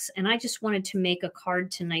it looks. And I just wanted to make a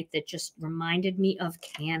card tonight that just reminded me of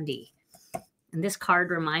candy. And this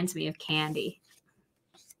card reminds me of candy.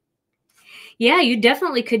 Yeah, you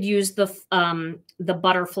definitely could use the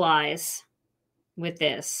butterflies with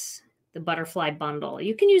this, the butterfly bundle.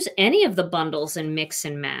 You can use any of the bundles and mix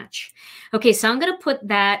and match. Okay, so I'm going to put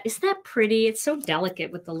that. Isn't that pretty? It's so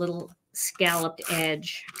delicate with the little scalloped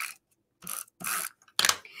edge.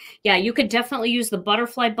 Yeah, you could definitely use the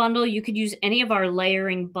butterfly bundle. You could use any of our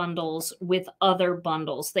layering bundles with other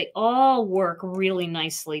bundles. They all work really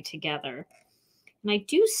nicely together. And I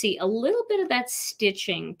do see a little bit of that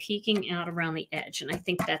stitching peeking out around the edge, and I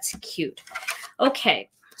think that's cute.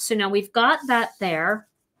 Okay, so now we've got that there.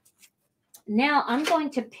 Now I'm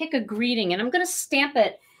going to pick a greeting, and I'm going to stamp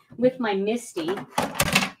it with my Misty.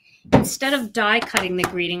 Instead of die cutting the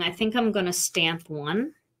greeting, I think I'm going to stamp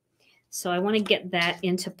one. So I want to get that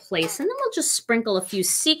into place, and then we'll just sprinkle a few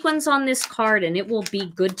sequins on this card, and it will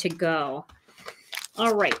be good to go.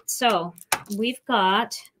 All right, so we've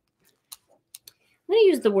got... I'm going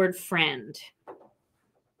to use the word friend.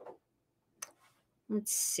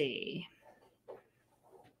 Let's see.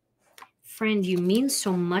 Friend, you mean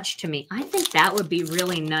so much to me. I think that would be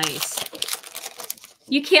really nice.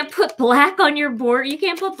 You can't put black on your board. You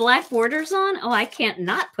can't put black borders on? Oh, I can't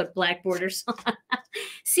not put black borders on.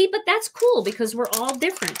 See, but that's cool because we're all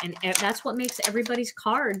different. And that's what makes everybody's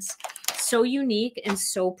cards so unique and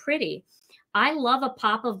so pretty. I love a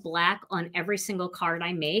pop of black on every single card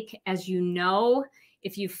I make. As you know,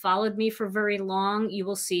 if you've followed me for very long, you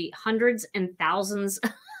will see hundreds and thousands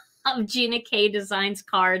of Gina K Designs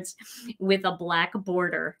cards with a black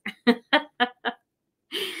border.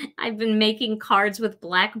 I've been making cards with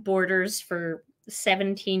black borders for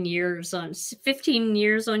 15 years on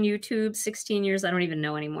YouTube, 16 years. I don't even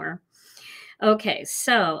know anymore. Okay,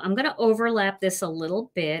 so I'm going to overlap this a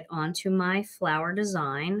little bit onto my flower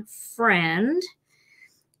design, friend.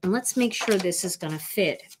 And let's make sure this is going to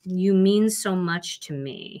fit. You mean so much to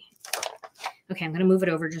me. Okay, I'm going to move it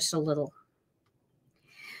over just a little.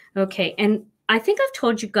 Okay, and I think I've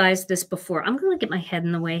told you guys this before. I'm going to get my head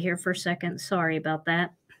in the way here for a second. Sorry about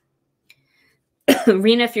that.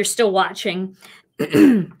 Rena, if you're still watching,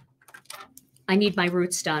 I need my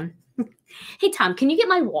roots done. Hey, Tom, can you get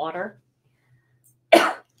my water?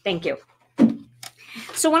 Thank you.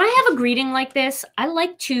 So when I have a greeting like this, I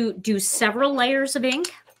like to do several layers of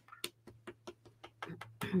ink.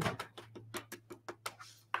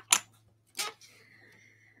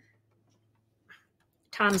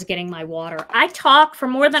 Tom's getting my water. I talk for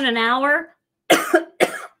more than an hour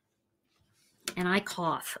and I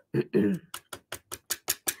cough.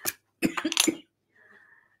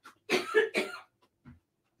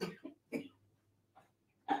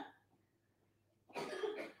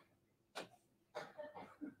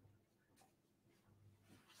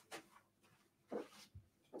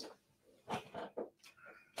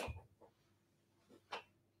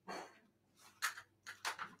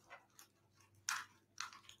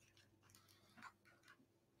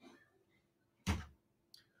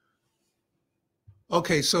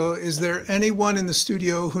 Okay, so is there anyone in the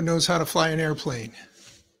studio who knows how to fly an airplane?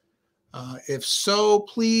 If so,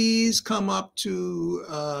 please come up to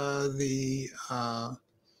the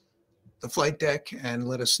flight deck and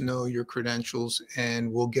let us know your credentials, and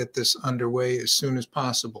we'll get this underway as soon as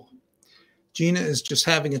possible. Gina is just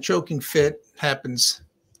having a choking fit, happens.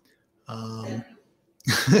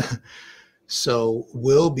 So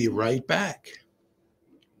we'll be right back.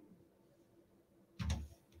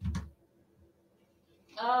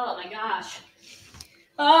 Oh my gosh.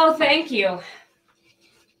 Oh, thank you.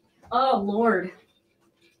 Oh, Lord.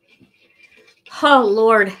 Oh,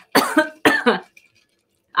 Lord.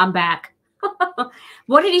 I'm back.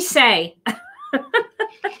 What did he say?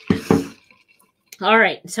 All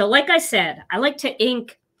right. So like I said, I like to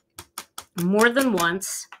ink more than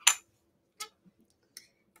once.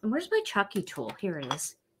 And where's my chalky tool? Here it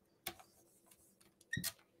is.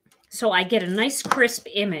 So I get a nice crisp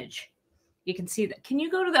image. You can see that. Can you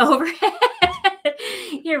go to the overhead?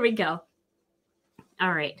 Here we go.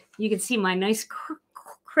 All right. You can see my nice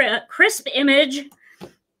crisp image.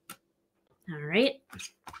 All right.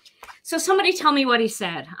 So somebody tell me what he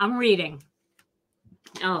said. I'm reading.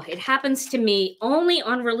 Oh, it happens to me only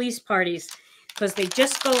on release parties because they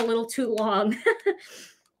just go a little too long.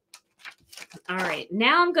 All right.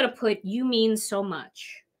 Now I'm going to put "You Mean So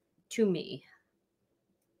Much to Me."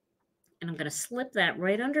 And I'm going to slip that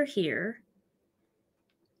right under here.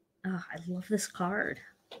 Oh, I love this card.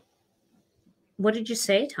 What did you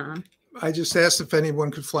say, Tom? I just asked if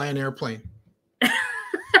anyone could fly an airplane. Do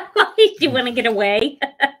you want to get away?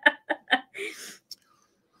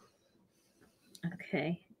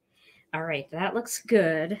 Okay. All right. That looks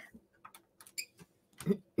good.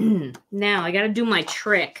 Now I got to do my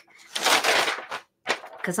trick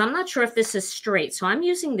because I'm not sure if this is straight. So I'm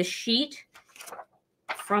using the sheet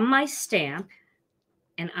from my stamp,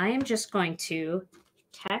 and I am just going to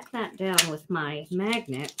tack that down with my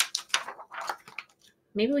magnet.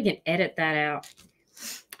 Maybe we can edit that out.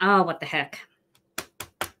 Oh, what the heck.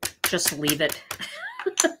 Just leave it.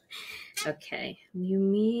 Okay. You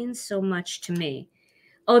mean so much to me.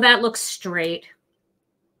 Oh, that looks straight.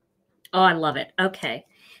 Oh, I love it. Okay.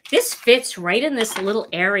 This fits right in this little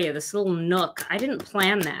area, this little nook. I didn't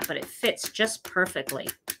plan that, but it fits just perfectly.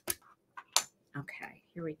 Okay,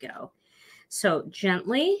 here we go. So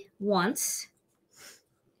gently once,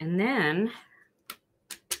 and then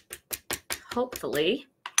hopefully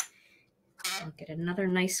I'll get another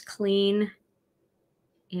nice clean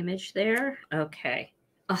image there. Okay.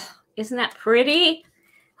 Oh, isn't that pretty?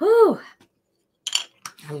 Whew.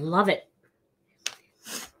 I love it.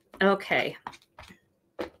 Okay.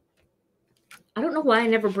 I don't know why I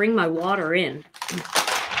never bring my water in.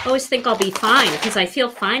 I always think I'll be fine because I feel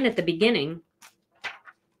fine at the beginning.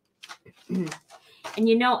 And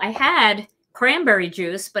you know, I had cranberry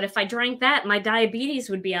juice, but if I drank that, my diabetes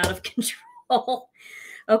would be out of control.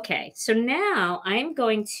 Okay, so now I'm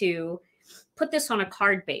going to put this on a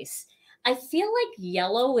card base. I feel like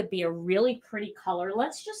yellow would be a really pretty color.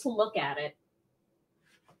 Let's just look at it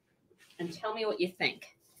and tell me what you think.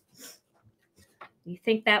 You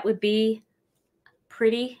think that would be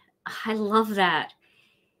pretty? I love that.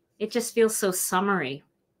 It just feels so summery.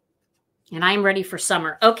 And I'm ready for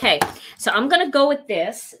summer. Okay, so I'm going to go with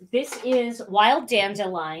this. This is Wild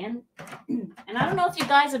Dandelion. And I don't know if you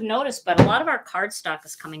guys have noticed, but a lot of our cardstock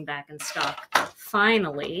is coming back in stock.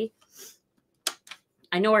 Finally.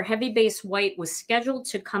 I know our heavy base white was scheduled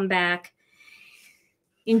to come back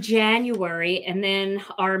in January, and then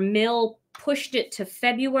our mill pushed it to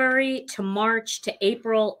February, to March, to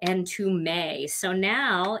April, and to May. So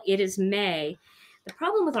now it is May. The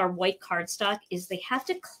problem with our white cardstock is they have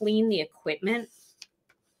to clean the equipment.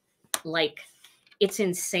 Like, it's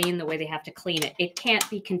insane the way they have to clean it. It can't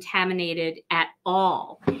be contaminated at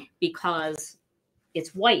all because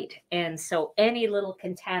it's white. And so any little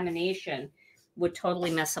contamination would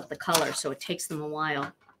totally mess up the color. So it takes them a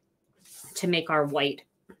while. to make our white.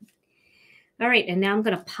 All right, and now I'm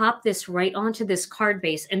going to pop this right onto this card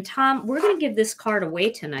base. And Tom, we're going to give this card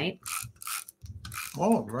away tonight.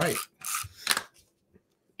 All right.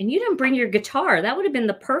 And you didn't bring your guitar. That would have been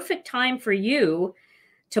the perfect time for you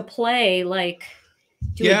to play, like,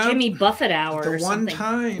 do a Jimmy Buffett hour or something. The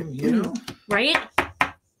one time, you know. Right?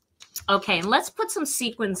 Okay, and let's put some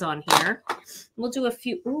sequins on here. We'll do a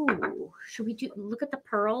few. Ooh, should we do, look at the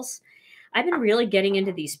pearls? I've been really getting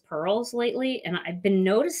into these pearls lately, and I've been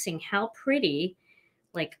noticing how pretty,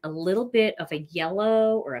 like a little bit of a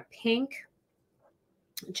yellow or a pink,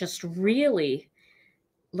 just really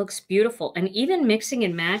looks beautiful. And even mixing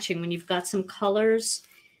and matching when you've got some colors,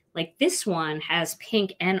 like this one has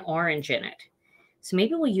pink and orange in it. So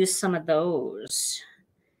maybe we'll use some of those.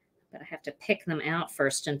 But I have to pick them out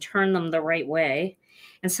first and turn them the right way.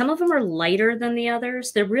 And some of them are lighter than the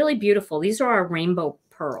others. They're really beautiful. These are our rainbow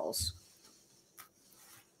pearls.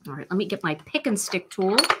 All right, let me get my pick and stick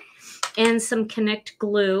tool and some Connect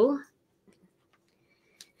glue.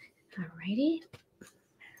 All righty.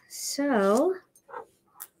 So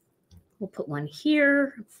we'll put one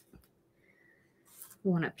here,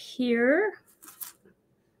 one up here,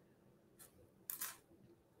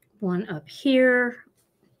 one up here.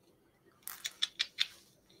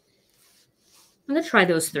 I'm going to try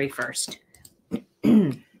those three first.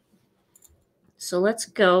 So let's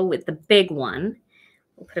go with the big one.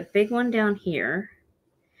 We'll put a big one down here.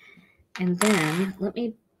 And then let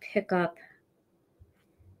me pick up.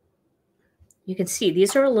 You can see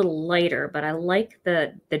these are a little lighter, but I like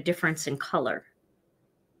the difference in color.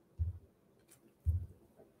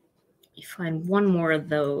 You find one more of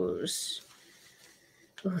those.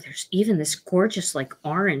 Oh, there's even this gorgeous like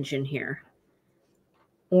orange in here.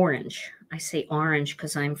 Orange. I say orange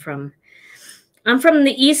because I'm from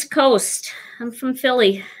the East Coast. I'm from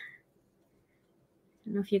Philly. I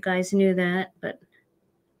don't know if you guys knew that, but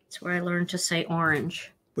it's where I learned to say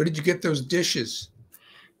orange. Where did you get those dishes?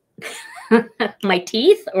 My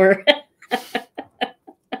teeth or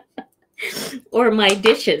or my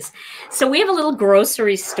dishes. So we have a little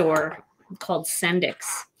grocery store called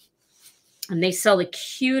Sendix, and they sell the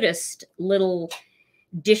cutest little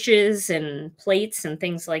dishes and plates and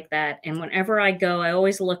things like that. And whenever I go, I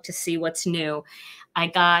always look to see what's new. I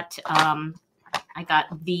got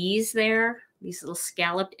these there, these little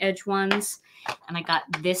scalloped edge ones, and I got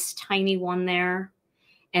this tiny one there.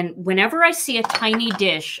 And whenever I see a tiny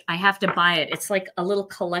dish, I have to buy it. It's like a little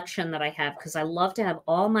collection that I have because I love to have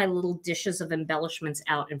all my little dishes of embellishments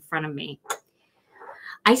out in front of me.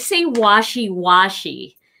 I say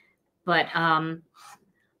washi, but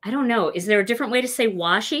I don't know. Is there a different way to say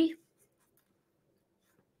washi?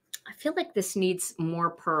 I feel like this needs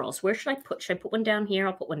more pearls. Where should I put? Should I put one down here?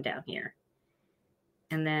 I'll put one down here.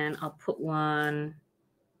 And then I'll put one.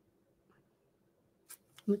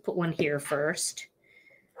 Let me put one here first.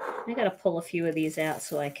 I got to pull a few of these out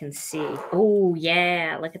so I can see. Oh,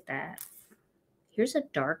 yeah. Look at that. Here's a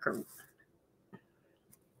darker one.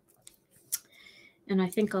 And I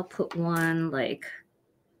think I'll put one like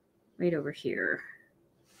right over here.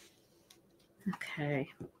 Okay.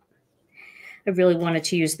 I really wanted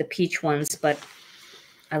to use the peach ones, but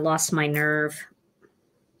I lost my nerve.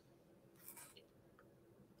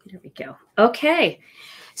 There we go. Okay.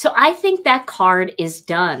 So I think that card is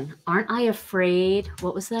done. Aren't I afraid?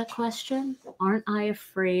 What was that question? Aren't I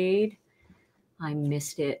afraid? I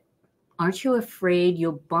missed it. Aren't you afraid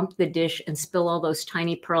you'll bump the dish and spill all those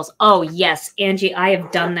tiny pearls? Oh, yes, Angie, I have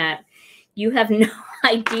done that. You have no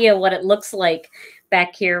idea what it looks like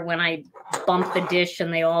back here when I bump the dish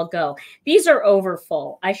and they all go. These are over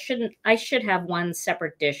full. I should have one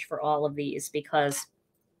separate dish for all of these because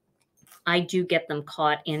I do get them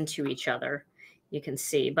caught into each other. You can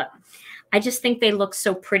see, but I just think they look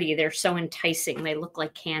so pretty. They're so enticing. They look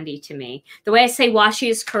like candy to me. The way I say washi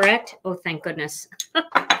is correct. Oh, thank goodness.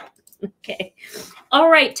 Okay. All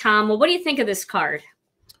right, Tom. Well, what do you think of this card?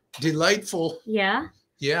 Delightful. Yeah?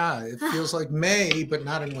 Yeah, it feels like May, but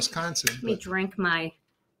not in Wisconsin. Let me drink my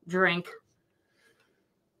drink.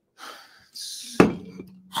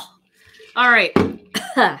 All right.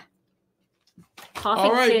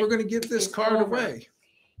 All right, we're going to give this card away.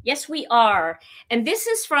 Yes, we are. And this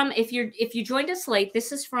is from, if you joined us late,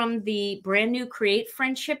 this is from the brand new Create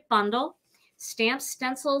Friendship Bundle. Stamps,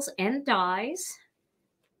 stencils, and dies.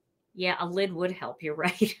 Yeah, a lid would help. You're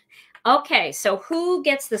right. Okay, so who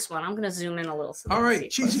gets this one? I'm going to zoom in a little. So all right,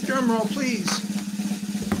 cheesy drum roll, please.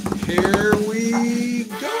 Here we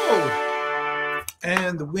go.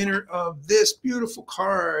 And the winner of this beautiful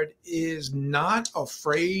card is Not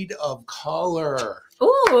Afraid of Color.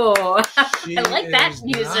 Ooh, I like that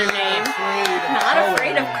username. Not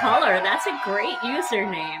Afraid of Color. That's a great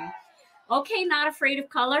username. Okay, Not Afraid of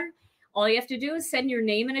Color. All you have to do is send your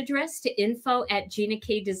name and address to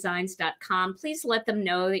info@ginakdesigns.com. Please let them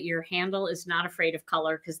know that your handle is Not Afraid of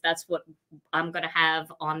Color, because that's what I'm going to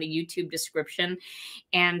have on the YouTube description.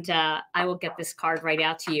 And I will get this card right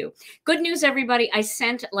out to you. Good news, everybody. I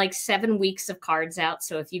sent like 7 weeks of cards out.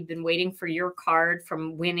 So if you've been waiting for your card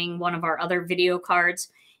from winning one of our other video cards,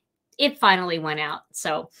 it finally went out.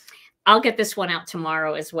 So I'll get this one out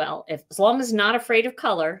tomorrow as well. As long as Not Afraid of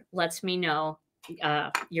Color lets me know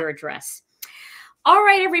your address. All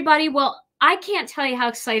right, everybody. Well, I can't tell you how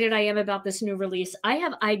excited I am about this new release. I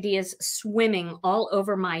have ideas swimming all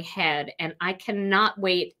over my head, and I cannot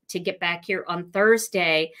wait to get back here on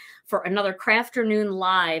Thursday for another Crafternoon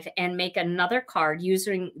Live and make another card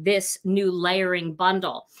using this new layering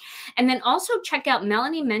bundle. And then also check out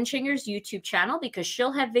Melanie Menshinger's YouTube channel, because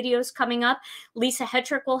she'll have videos coming up. Lisa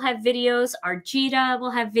Hetrick will have videos. Arjita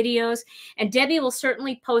will have videos. And Debbie will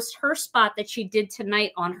certainly post her spot that she did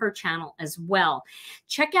tonight on her channel as well.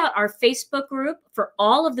 Check out our Facebook group for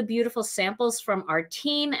all of the beautiful samples from our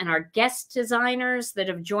team and our guest designers that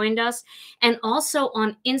have joined us. And also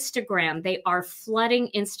on Instagram, they are flooding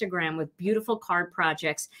Instagram with beautiful card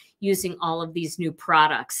projects using all of these new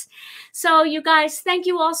products. So you guys, thank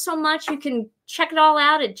you all so much. You can check it all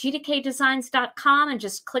out at gkdesigns.com and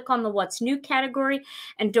just click on the What's New category.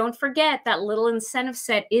 And don't forget that little incentive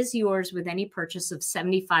set is yours with any purchase of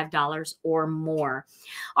 $75 or more.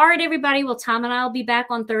 All right, everybody. Well, Tom and I will be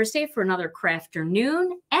back on Thursday for another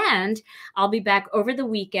Crafternoon, and I'll be back over the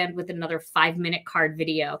weekend with another 5-minute card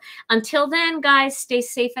video. Until then, guys, stay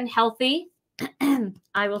safe and healthy.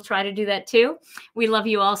 I will try to do that too. We love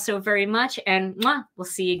you all so very much, and we'll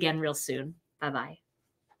see you again real soon. Bye-bye.